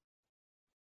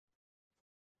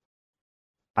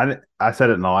I said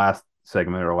it in the last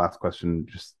segment or last question,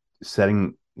 just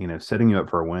setting you up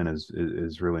for a win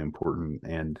is really important.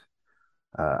 And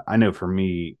I know for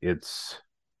me, it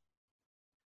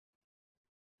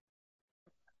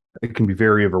can be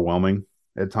very overwhelming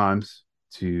at times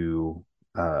to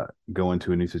go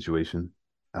into a new situation.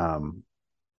 Um,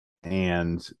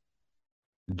 and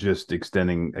just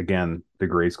extending again the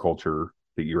grace culture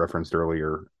that you referenced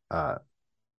earlier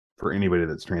for anybody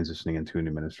that's transitioning into a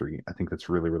new ministry. I think that's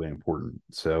really, really important.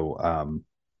 So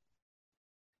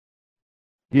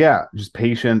yeah, just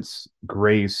patience,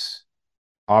 grace,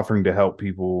 offering to help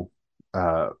people.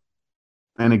 Uh,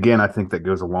 and again, I think that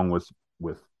goes along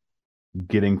with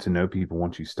getting to know people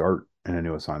once you start in a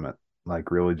new assignment.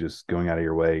 Like really just going out of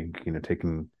your way,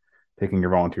 taking your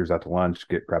volunteers out to lunch,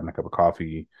 grabbing a cup of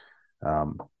coffee,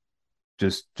 um,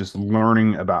 just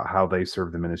learning about how they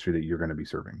serve the ministry that you're going to be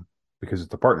serving because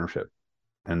it's a partnership.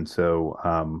 And so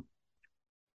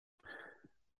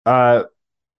uh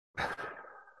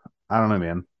I don't know,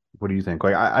 man. What do you think?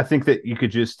 Like I think that you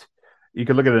could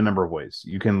look at it a number of ways.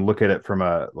 You can look at it from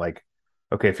a like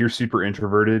okay, if you're super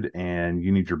introverted and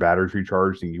you need your batteries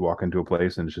recharged and you walk into a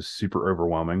place and it's just super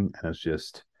overwhelming and it's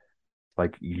just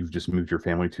like you've just moved your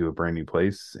family to a brand new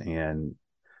place and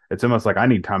it's almost like I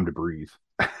need time to breathe.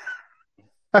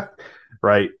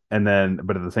 Right. And then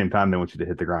but at the same time they want you to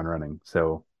hit the ground running.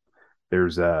 So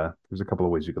there's a couple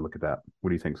of ways you could look at that. What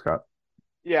do you think, Scott?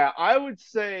 Yeah, I would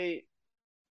say,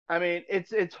 I mean,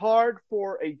 it's hard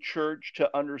for a church to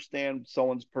understand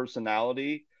someone's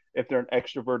personality if they're an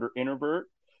extrovert or introvert.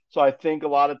 So I think a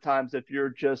lot of times if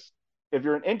you're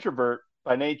an introvert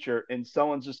by nature and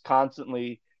someone's just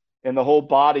constantly and the whole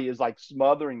body is like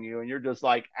smothering you and you're just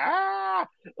like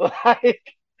like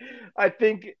I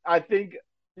think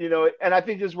and I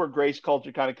think this is where grace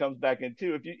culture kind of comes back in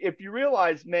too. If you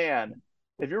realize, man,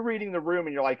 if you're reading the room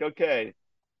and you're like, okay,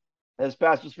 as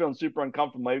pastor's feeling super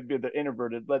uncomfortable, maybe they're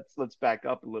introverted. Let's back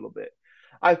up a little bit.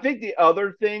 I think the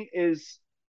other thing is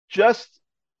just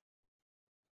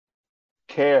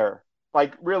care.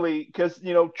 Like really, because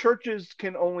churches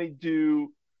can only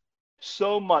do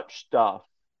so much stuff.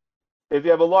 If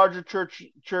you have a larger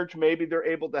church, maybe they're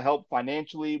able to help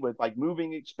financially with like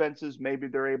moving expenses. Maybe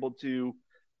they're able to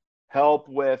help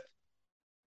with,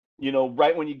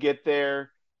 right when you get there,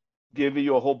 give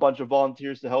you a whole bunch of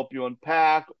volunteers to help you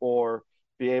unpack or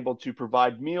be able to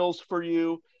provide meals for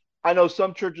you. I know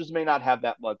some churches may not have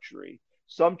that luxury.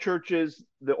 Some churches,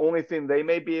 the only thing they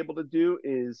may be able to do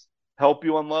is help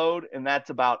you unload, and that's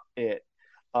about it.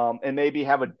 And maybe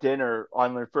have a dinner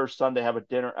on their first Sunday, have a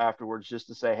dinner afterwards just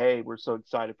to say, hey, we're so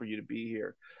excited for you to be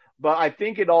here. But I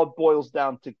think it all boils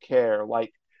down to care.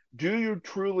 Like, do you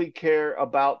truly care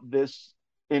about this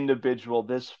individual,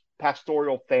 this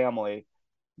pastoral family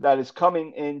that is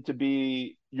coming in to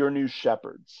be your new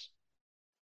shepherds?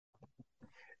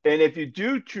 And if you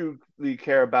do truly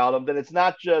care about them, then it's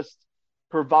not just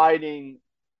providing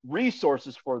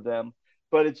resources for them,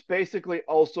 but it's basically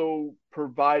also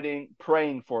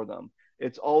praying for them.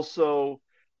 It's also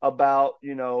about,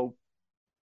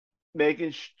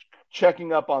 making,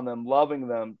 checking up on them, loving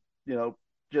them,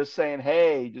 just saying,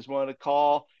 hey, just wanted to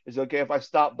call. Is it okay if I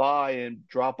stop by and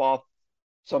drop off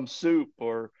some soup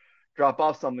or drop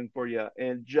off something for you?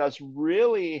 And just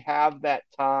really have that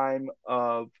time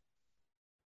of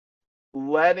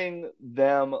letting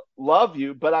them love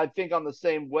you. But I think on the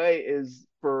same way is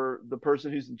for the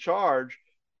person who's in charge,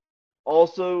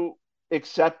 also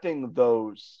accepting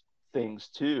those things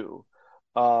too.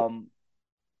 Um,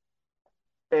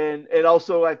 and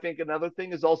also I think another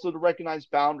thing is also to recognize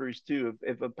boundaries too.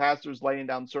 If a pastor's laying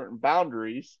down certain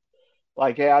boundaries,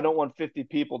 like, hey, I don't want 50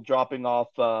 people dropping off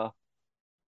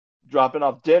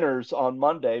dinners on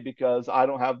Monday because I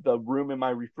don't have the room in my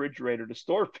refrigerator to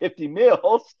store 50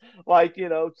 meals. Like,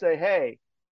 say, hey,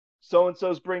 so and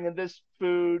so's bringing this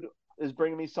food, is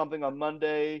bringing me something on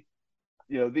Monday.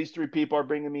 These three people are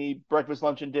bringing me breakfast,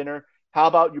 lunch, and dinner. How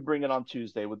about you bring it on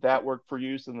Tuesday? Would that work for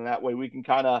you? So then that way we can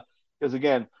kind of, because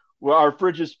again, our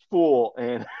fridge is full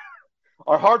and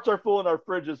our hearts are full and our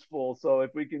fridge is full. So if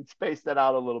we can space that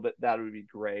out a little bit, that would be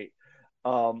great.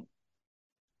 Um,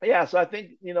 yeah, so I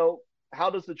think, how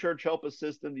does the church help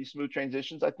assist in these smooth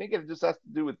transitions? I think it just has to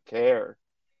do with care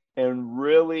and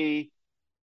really,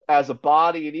 as a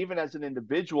body and even as an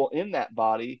individual in that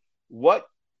body, what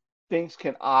things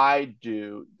can I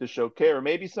do to show care?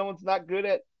 Maybe someone's not good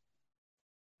at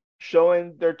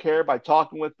showing their care by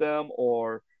talking with them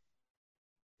or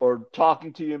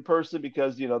talking to you in person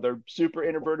because they're super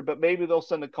introverted, but maybe they'll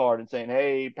send a card and saying,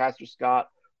 hey, Pastor Scott,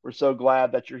 we're so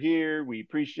glad that you're here, we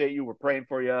appreciate you, we're praying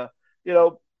for you. you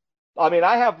know I mean,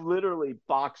 I have literally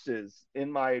boxes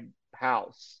in my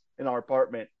house, in our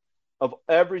apartment, of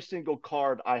every single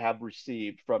card I have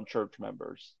received from church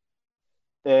members.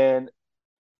 And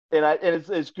and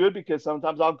it's good because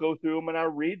sometimes I'll go through them and I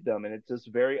read them, and it's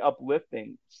just very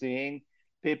uplifting seeing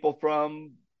people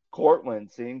from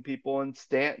Cortland, seeing people in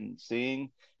Stanton,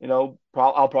 seeing, I'll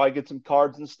probably get some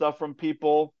cards and stuff from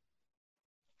people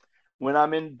when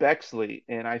I'm in Bexley,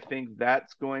 and I think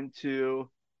that's always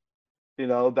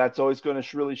going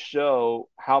to really show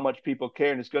how much people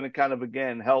care, and it's going to kind of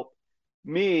again help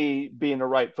me be in the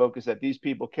right focus that these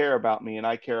people care about me and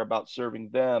I care about serving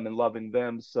them and loving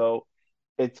them. So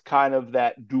it's kind of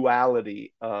that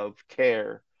duality of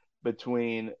care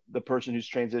between the person who's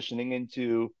transitioning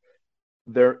into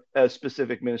their a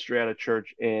specific ministry at a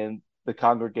church and the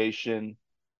congregation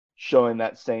showing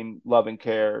that same love and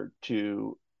care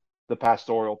to the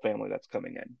pastoral family that's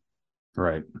coming in.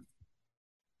 Right.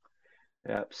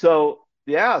 Yeah. So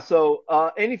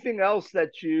anything else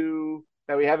that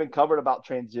we haven't covered about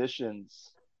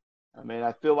transitions? I mean,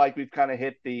 I feel like we've kind of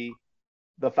hit the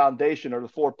foundation or the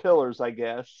four pillars, I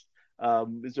guess.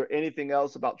 Is there anything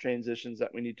else about transitions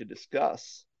that we need to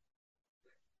discuss?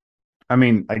 I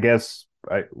mean, I guess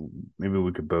maybe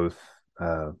we could both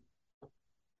uh,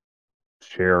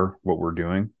 share what we're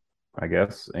doing, I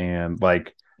guess, and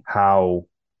like how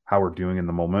how we're doing in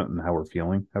the moment and how we're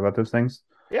feeling about those things.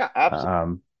 Yeah, absolutely.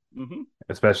 Um, Hmm.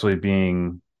 Especially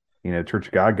being, Church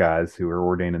of God guys who are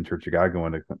ordained in Church of God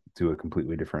going to a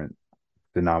completely different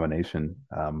denomination,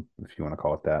 if you want to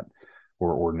call it that,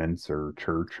 or ordinance or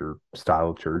church or style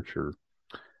of church or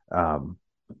um,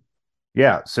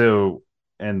 yeah. So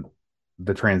and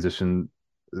the transition,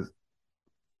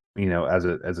 as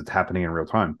it's happening in real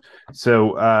time.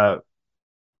 So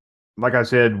like I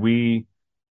said, we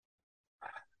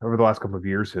over the last couple of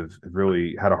years have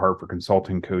really had a heart for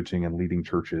consulting, coaching, and leading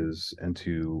churches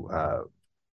into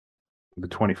the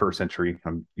 21st century.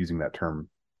 I'm using that term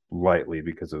lightly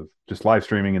because of just live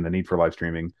streaming and the need for live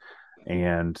streaming.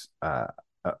 And uh,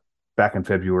 back in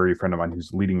February, a friend of mine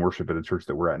who's leading worship at the church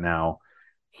that we're at now,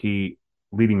 he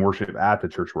leading worship at the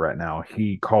church we're at now,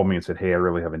 he called me and said, "Hey, I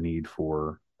really have a need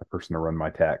for a person to run my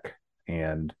tech.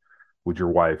 And would you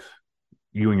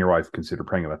and your wife consider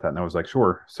praying about that?" And I was like,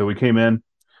 "Sure." So we came in,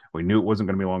 we knew it wasn't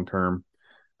going to be long term,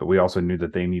 but we also knew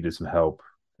that they needed some help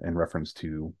in reference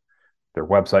to their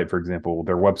website, for example.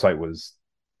 Their website was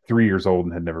 3 years old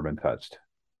and had never been touched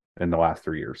in the last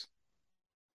 3 years.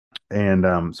 And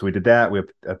so we did that. We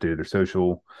updated their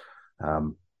social,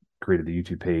 um, created the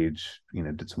YouTube page,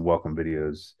 did some welcome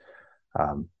videos,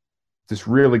 um, just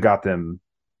really got them,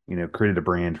 created a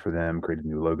brand for them, created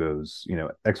new logos,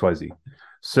 XYZ.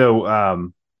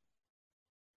 So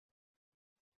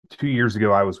 2 years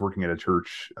ago, I was working at a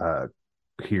church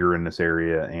here in this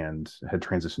area and had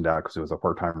transitioned out because it was a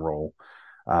part-time role.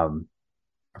 Um,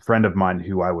 a friend of mine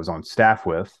who I was on staff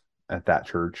with at that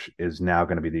church is now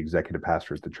going to be the executive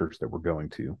pastor at the church that we're going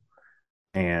to.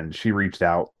 And she reached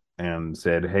out and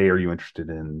said, "Hey, are you interested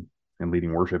in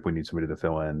leading worship? We need somebody to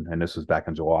fill in." And this was back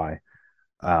in July.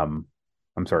 I'm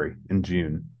sorry, in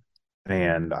June.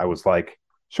 And I was like,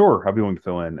 "Sure, I'll be willing to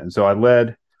fill in." And so I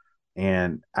led.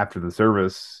 And after the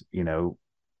service,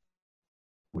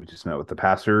 we just met with the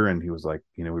pastor, and he was like,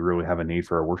 "We really have a need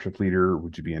for a worship leader.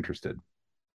 Would you be interested?"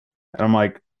 And I'm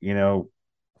like,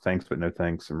 thanks, but no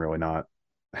thanks. I'm really not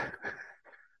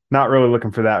really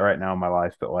looking for that right now in my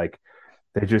life. But like,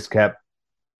 they just kept,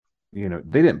 they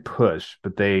didn't push,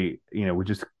 but we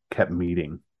just kept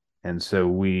meeting. And so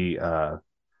we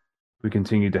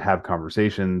continued to have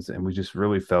conversations, and we just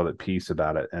really felt at peace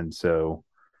about it. And so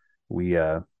we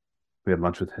had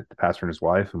lunch with the pastor and his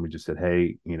wife, and we just said,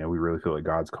 "Hey, we really feel like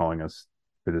God's calling us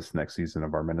for this next season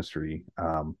of our ministry,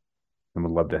 and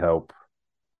would love to help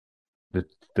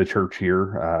the church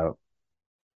here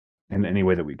in any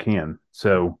way that we can."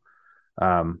 So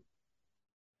um,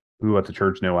 we let the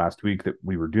church know last week that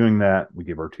we were doing that. We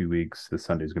gave our 2 weeks. This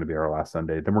Sunday is going to be our last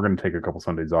Sunday. Then we're going to take a couple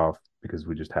Sundays off because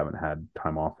we just haven't had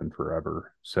time off in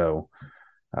forever. So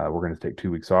we're going to take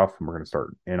 2 weeks off, and we're going to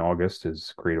start in August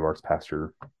as creative arts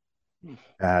pastor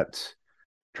at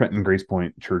Trenton Grace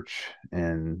Point Church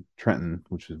in Trenton,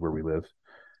 which is where we live.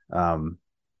 Um,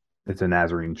 it's a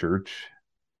Nazarene church.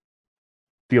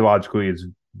 Theologically, it's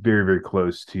very, very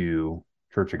close to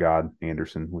Church of God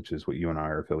Anderson, which is what you and I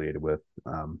are affiliated with.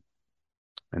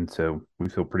 And so we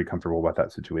feel pretty comfortable about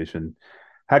that situation.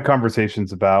 Had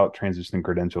conversations about transitioning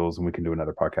credentials, and we can do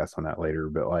another podcast on that later.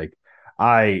 But like,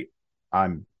 I,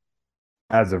 I'm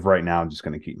as of right now, I'm just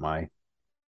going to keep my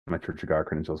Church of God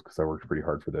credentials because I worked pretty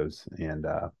hard for those. And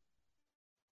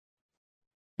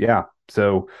yeah,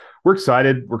 so we're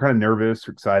excited. We're kind of nervous.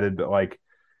 We're excited, but like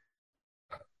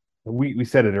we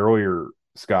said it earlier,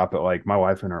 Scott, but like my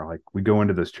wife and I are like, we go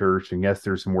into this church, and yes,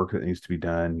 there's some work that needs to be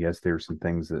done. Yes, there's some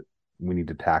things that we need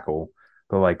to tackle,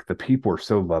 but like the people are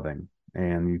so loving.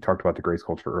 And you talked about the grace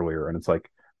culture earlier, and it's like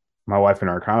my wife and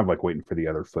I are kind of like waiting for the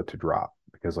other foot to drop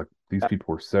because like these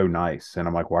people are so nice, and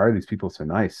I'm like, why are these people so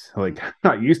nice? Like, I'm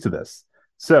not used to this.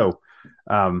 So,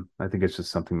 I think it's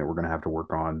just something that we're gonna have to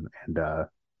work on, and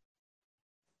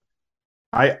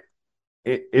I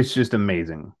it's just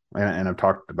amazing. And I've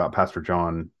talked about Pastor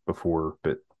John before,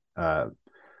 but uh,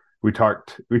 we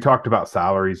talked about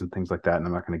salaries and things like that, and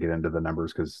I'm not going to get into the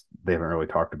numbers because they haven't really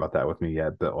talked about that with me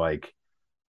yet. But like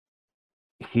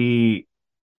he,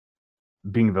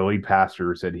 being the lead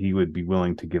pastor, said he would be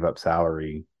willing to give up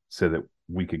salary so that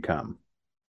we could come,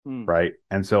 Hmm. right?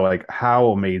 And so like,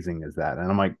 how amazing is that?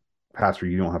 And I'm like, Pastor,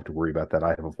 you don't have to worry about that. I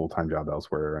have a full time job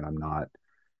elsewhere, and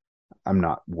I'm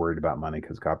not worried about money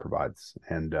because God provides.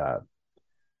 And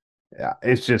yeah,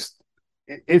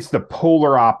 it's the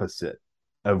polar opposite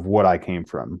of what I came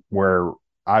from, where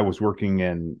I was working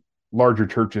in larger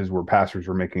churches where pastors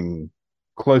were making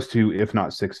close to, if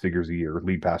not six figures a year.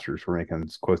 Lead pastors were making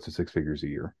close to six figures a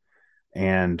year.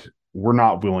 And we're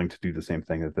not willing to do the same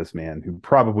thing that this man, who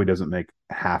probably doesn't make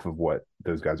half of what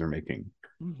those guys are making,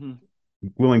 Mm-hmm.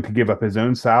 willing to give up his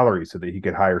own salary so that he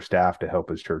could hire staff to help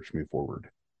his church move forward.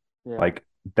 Yeah. Like,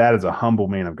 that is a humble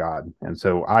man of God. And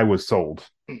so I was sold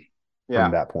from Yeah.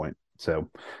 that point. So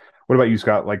what about you,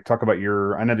 Scott? Like, talk about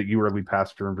I know that you were a lead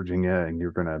pastor in Virginia and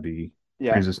you're going to be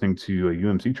Yeah. transitioning to a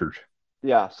UMC church.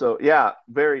 Yeah. So yeah,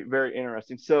 very, very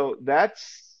interesting. So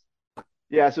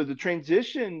so the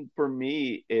transition for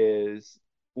me is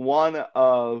one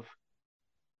of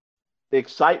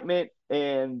excitement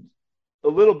and a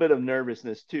little bit of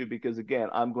nervousness too, because again,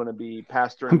 I'm going to be I'm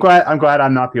pastoring. glad I'm glad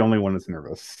I'm not the only one that's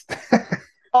nervous.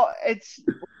 Oh, it's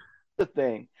the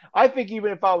thing. I think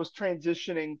even if I was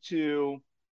transitioning to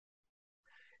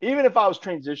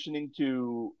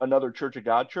another Church of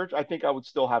God church, I think I would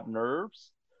still have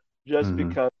nerves just Mm-hmm.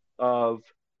 because of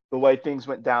the way things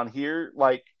went down here.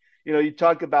 Like, you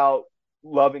talk about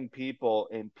loving people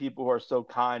and people who are so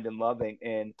kind and loving.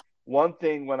 And one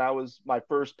thing when I was my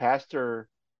first pastorship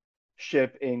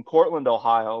in Cortland,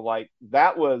 Ohio, like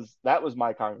that was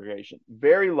my congregation.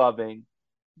 Very loving.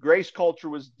 Grace culture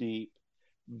was deep,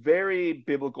 very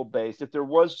biblical based. If there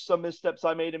was some missteps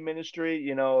I made in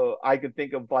ministry, I could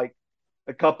think of like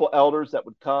a couple elders that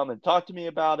would come and talk to me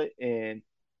about it, and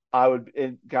I would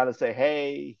kind of say,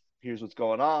 "Hey, here's what's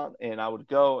going on," and I would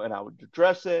go and I would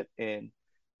address it and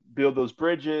build those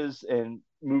bridges and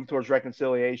move towards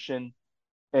reconciliation,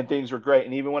 and things were great.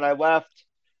 And even when I left,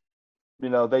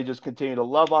 they just continued to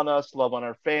love on us, love on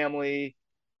our family.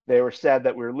 They were sad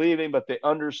that we were leaving, but they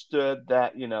understood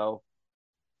that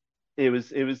it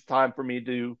was time for me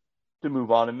to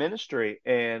move on in ministry,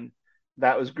 and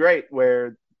that was great.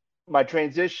 Where my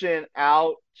transition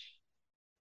out,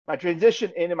 my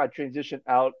transition in and my transition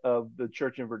out of the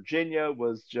church in Virginia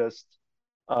was just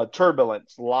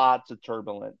turbulence, lots of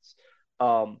turbulence.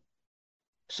 Um,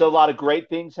 so a lot of great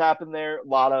things happened there, a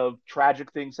lot of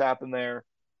tragic things happened there.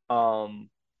 Um,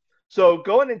 so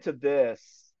going into this,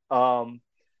 talking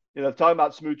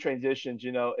about smooth transitions,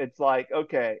 it's like,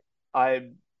 okay,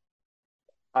 I'm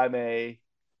I'm a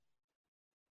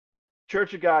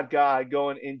Church of God guy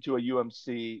going into a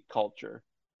UMC culture.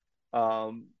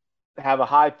 Um, have a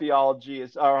high theology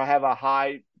or have a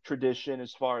high tradition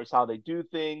as far as how they do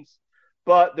things,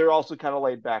 but they're also kind of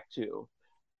laid back too.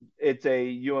 It's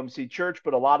a UMC church,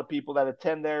 but a lot of people that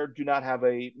attend there do not have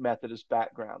a Methodist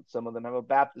background. Some of them have a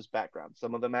Baptist background.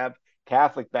 Some of them have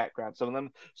Catholic background. Some of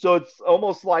them. So it's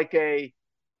almost like a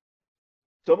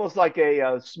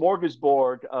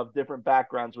smorgasbord of different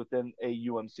backgrounds within a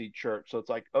UMC church. So it's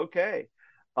like, okay.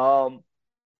 Um,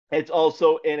 it's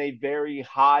also in a very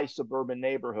high suburban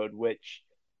neighborhood, which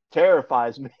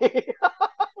terrifies me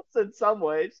in some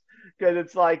ways, because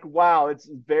it's like, wow, it's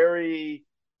very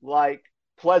like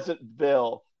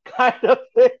Pleasantville kind of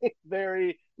thing.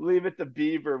 Very leave it to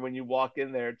Beaver when you walk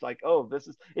in there. It's like, oh, this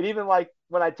is, and even like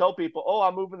when I tell people, oh,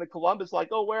 I'm moving to Columbus, like,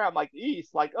 oh, where? I'm like,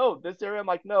 east, like, oh, this area. I'm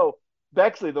like, no,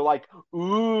 Bexley. They're like,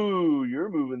 ooh, you're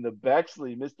moving to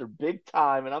Bexley, Mr. Big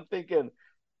Time. And I'm thinking,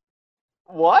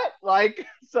 what? Like,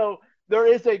 so there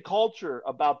is a culture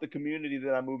about the community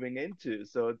that I'm moving into.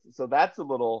 So that's a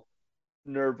little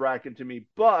nerve wracking to me.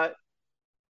 But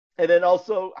and then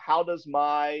also, how does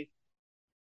my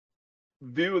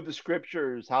view of the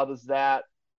scriptures, how does that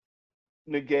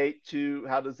relate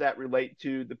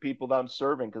to the people that I'm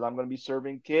serving? Because I'm going to be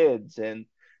serving kids and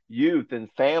youth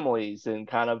and families and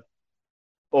kind of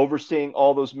overseeing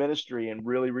all those ministry and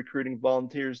really recruiting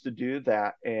volunteers to do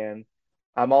that. And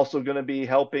I'm also going to be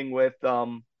helping with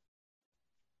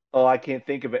oh, I can't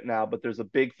think of it now, but there's a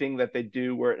big thing that they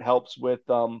do where it helps with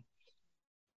um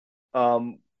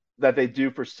that they do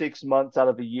for 6 months out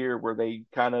of the year where they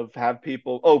kind of have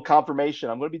people, oh, confirmation.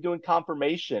 I'm going to be doing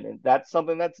confirmation, and that's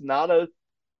something that's not a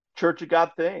Church of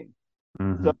God thing.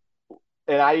 Mm-hmm. So,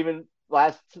 and I even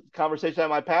last conversation I had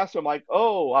with my pastor, I'm like,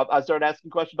 oh, I started asking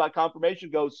questions about confirmation.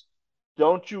 He goes,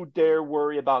 don't you dare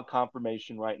worry about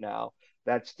confirmation right now.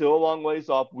 That's still a long ways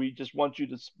off. We just want you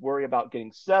to worry about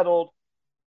getting settled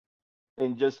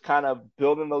and just kind of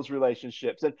building those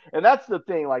relationships. And that's the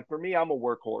thing. Like for me, I'm a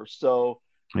workhorse, so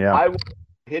Yeah. I will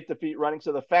hit the feet running.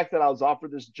 So the fact that I was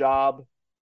offered this job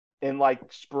in like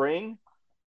spring,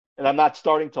 and I'm not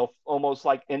starting till almost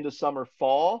like into summer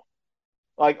fall,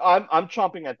 like I'm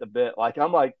chomping at the bit. Like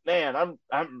I'm like, man,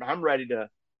 I'm ready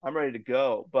to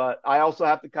go. But I also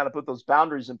have to kind of put those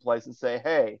boundaries in place and say,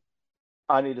 hey,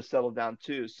 I need to settle down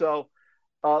too. So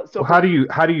Well, for how do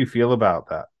you feel about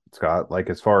that, Scott? Like,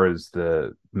 as far as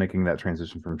the making that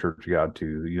transition from Church of God to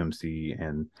UMC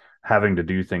and having to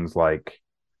do things like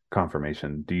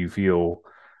confirmation? Do you feel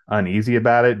uneasy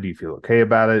about it? Do you feel okay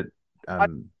about it? I,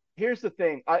 Um, here's the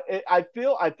thing. I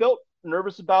felt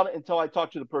nervous about it until I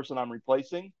talked to the person I'm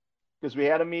replacing, because we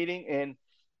had a meeting,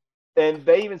 and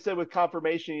they even said with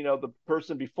confirmation, the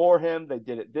person before him, they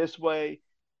did it this way.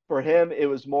 For him, it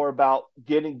was more about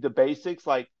getting the basics,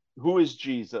 like who is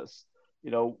Jesus?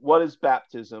 What is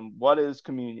baptism? What is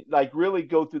communion? Like really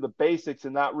go through the basics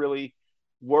and not really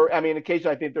work. I mean,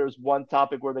 occasionally I think there was one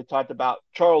topic where they talked about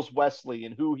Charles Wesley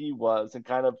and who he was and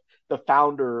kind of the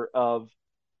founder of,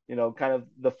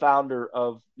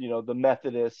 the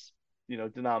Methodist,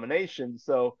 denomination.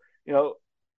 So,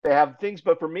 they have things,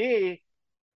 but for me,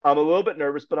 I'm a little bit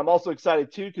nervous, but I'm also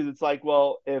excited too because it's like,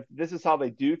 well, if this is how they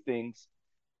do things,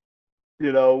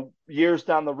 years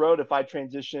down the road, if I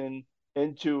transition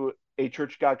into a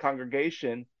Church of God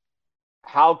congregation,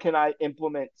 how can I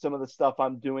implement some of the stuff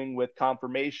I'm doing with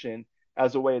confirmation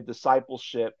as a way of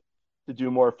discipleship to do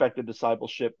more effective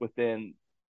discipleship within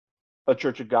a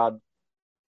Church of God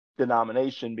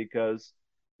denomination? Because,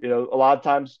 a lot of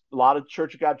times, a lot of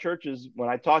Church of God churches, when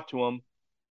I talk to them,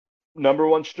 number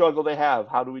one struggle they have,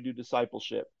 how do we do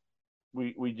discipleship?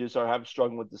 We just are having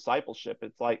struggling with discipleship.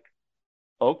 It's like,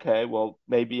 okay, well,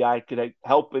 maybe I could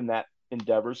help in that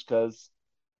endeavors because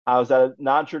I was at a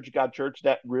non-Church of God church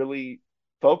that really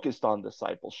focused on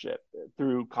discipleship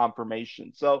through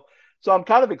confirmation. So I'm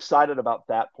kind of excited about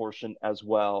that portion as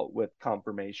well with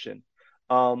confirmation.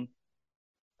 Um,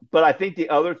 but I think the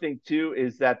other thing too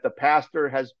is that the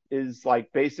pastor is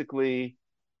like basically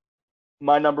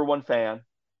my number one fan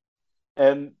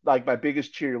and like my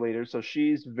biggest cheerleader. So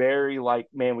she's very like,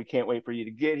 man, we can't wait for you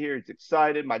to get here. It's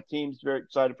excited. My team's very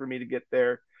excited for me to get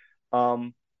there.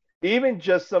 Um, Even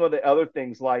just some of the other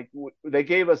things, like they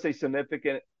gave us a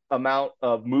significant amount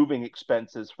of moving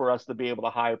expenses for us to be able to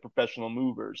hire professional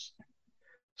movers.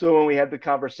 So when we had the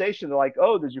conversation, they're like,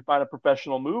 "Oh, did you find a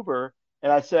professional mover?"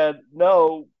 And I said,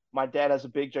 "No, my dad has a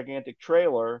big, gigantic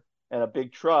trailer and a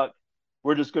big truck.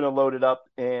 We're just going to load it up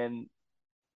and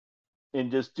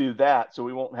just do that. So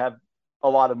we won't have a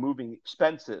lot of moving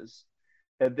expenses."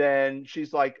 And then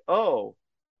she's like, "Oh."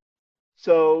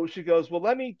 So she goes, "Well,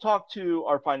 let me talk to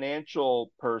our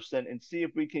financial person and see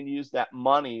if we can use that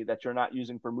money that you're not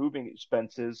using for moving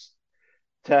expenses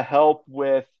to help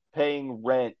with paying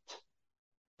rent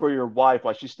for your wife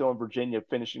while she's still in Virginia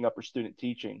finishing up her student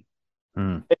teaching."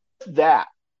 hmm. That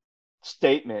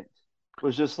statement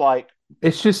was just like,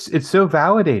 It's so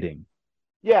validating.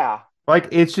 yeah, Like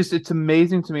it's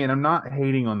amazing to me, and I'm not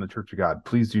hating on the Church of God.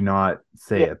 Please do not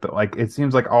say yeah. it, but like it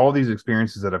seems like all these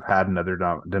experiences that I've had in other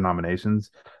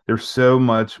denominations, they're so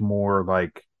much more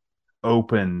like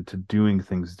open to doing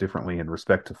things differently in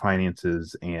respect to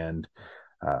finances and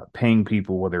paying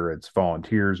people, whether it's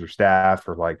volunteers or staff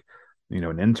or like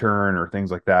an intern or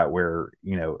things like that, where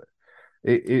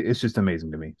it's just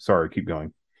amazing to me. Sorry, keep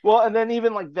going. Well, and then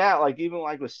even like that, like even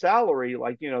like with salary,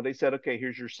 like, they said, okay,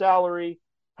 here's your salary.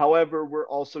 However, we're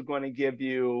also going to give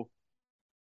you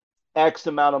X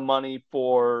amount of money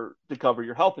to cover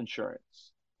your health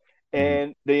insurance. Mhm.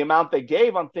 And the amount they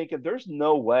gave, I'm thinking, there's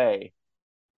no way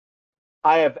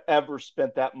I have ever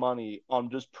spent that money on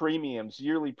just premiums,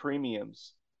 yearly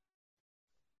premiums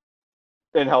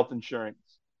in health insurance.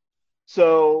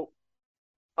 So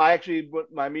I actually,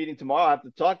 with my meeting tomorrow, I have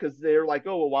to talk because they're like,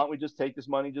 oh, well, why don't we just take this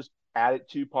money, just add it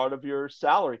to part of your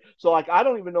salary? So, like, I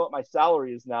don't even know what my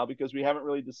salary is now because we haven't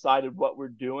really decided what we're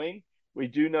doing. We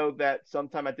do know that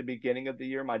sometime at the beginning of the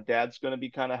year, my dad's going to be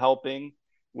kind of helping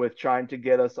with trying to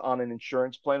get us on an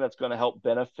insurance plan that's going to help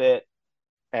benefit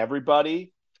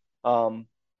everybody. Um,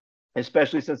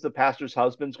 Especially since the pastor's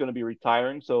husband's going to be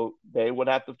retiring, so they would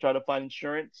have to try to find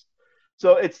insurance.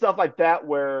 So it's stuff like that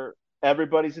where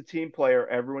everybody's a team player,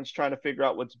 everyone's trying to figure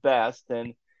out what's best,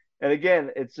 and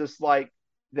again, it's just like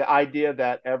the idea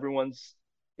that everyone's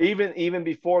even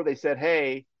before they said,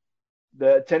 "Hey,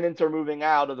 the attendants are moving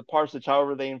out of the parsonage."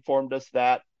 However, they informed us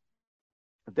that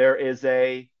there is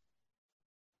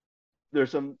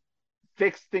there's some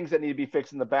fixed things that need to be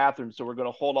fixed in the bathroom. So we're going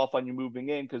to hold off on you moving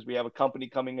in because we have a company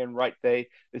coming in right. They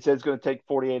said it's going to take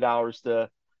 48 hours to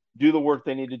do the work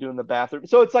they need to do in the bathroom.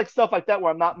 So it's like stuff like that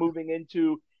where I'm not moving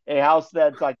into a house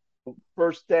that's like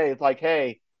first day. It's like,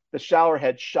 hey, the shower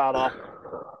head shot off.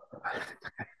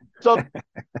 So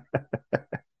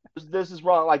this is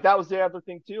wrong. Like that was the other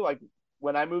thing too. Like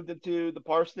when I moved into the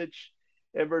parsonage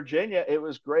in Virginia, it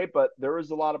was great, but there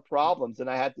was a lot of problems, and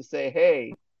I had to say,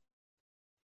 hey,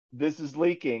 this is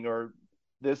leaking or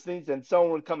this things, and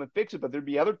someone would come and fix it. But there'd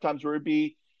be other times where it'd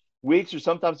be weeks or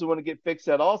sometimes it wouldn't get fixed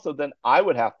at all. So then I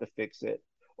would have to fix it,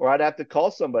 or I'd have to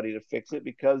call somebody to fix it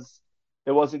because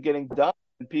it wasn't getting done.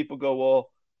 And people go,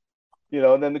 well,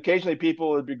 And then occasionally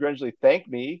people would begrudgingly thank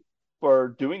me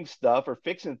for doing stuff or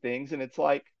fixing things. And it's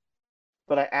like,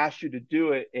 but I asked you to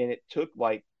do it. And it took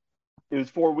like, it was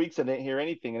 4 weeks. I didn't hear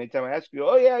anything. Anytime I asked you,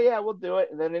 oh, yeah, yeah, we'll do it.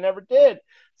 And then they never did.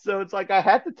 So it's like I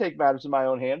had to take matters in my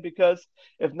own hand because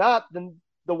if not, then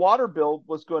the water bill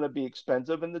was going to be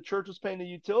expensive and the church was paying the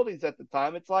utilities at the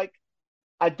time. It's like,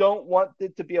 I don't want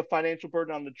it to be a financial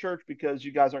burden on the church because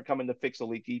you guys aren't coming to fix a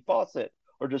leaky faucet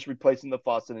or just replacing the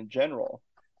faucet in general.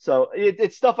 So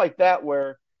it's stuff like that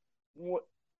where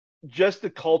just the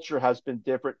culture has been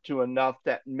different to enough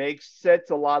that makes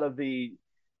sets a lot of the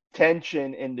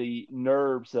tension and the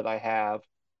nerves that I have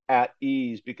at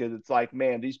ease because it's like,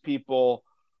 man, these people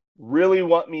really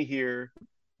want me here.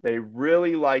 They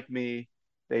really like me.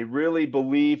 They really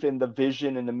believe in the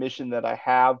vision and the mission that I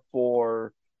have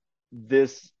for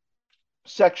this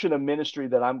section of ministry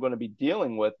that I'm going to be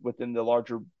dealing with within the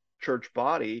larger church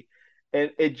body.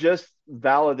 And it just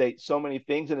validates so many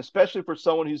things. And especially for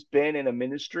someone who's been in a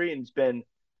ministry and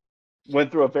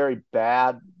went through a very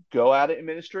bad go at it in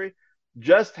ministry,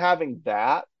 just having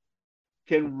that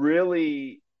can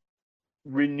really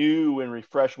renew and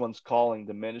refresh one's calling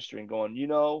to ministry and going,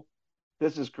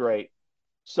 this is great.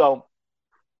 So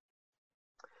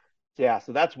yeah,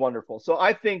 so that's wonderful. So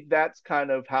I think that's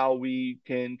kind of how we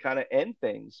can kind of end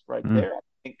things right Mm. there. I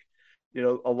think,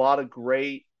 a lot of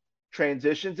great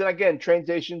transitions. And again,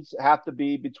 transitions have to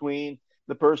be between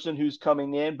the person who's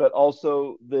coming in, but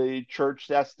also the church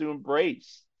has to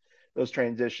embrace those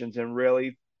transitions and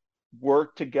really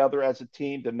work together as a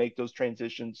team to make those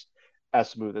transitions as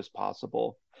smooth as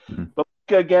possible. Mm. But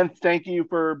again, thank you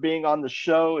for being on the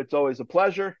show. It's always a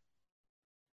pleasure.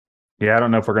 Yeah, I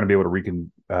don't know if we're going to be able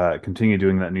to continue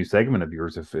doing that new segment of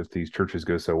yours if these churches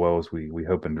go so well as we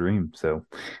hope and dream. So,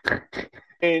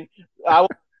 And I was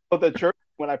at the church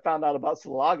when I found out about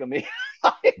sologamy.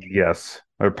 yes,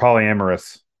 or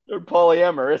polyamorous. They're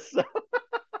polyamorous.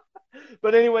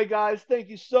 But anyway, guys, thank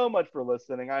you so much for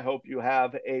listening. I hope you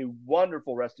have a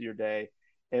wonderful rest of your day.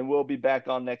 And we'll be back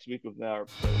on next week with another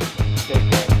episode.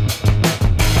 Take care.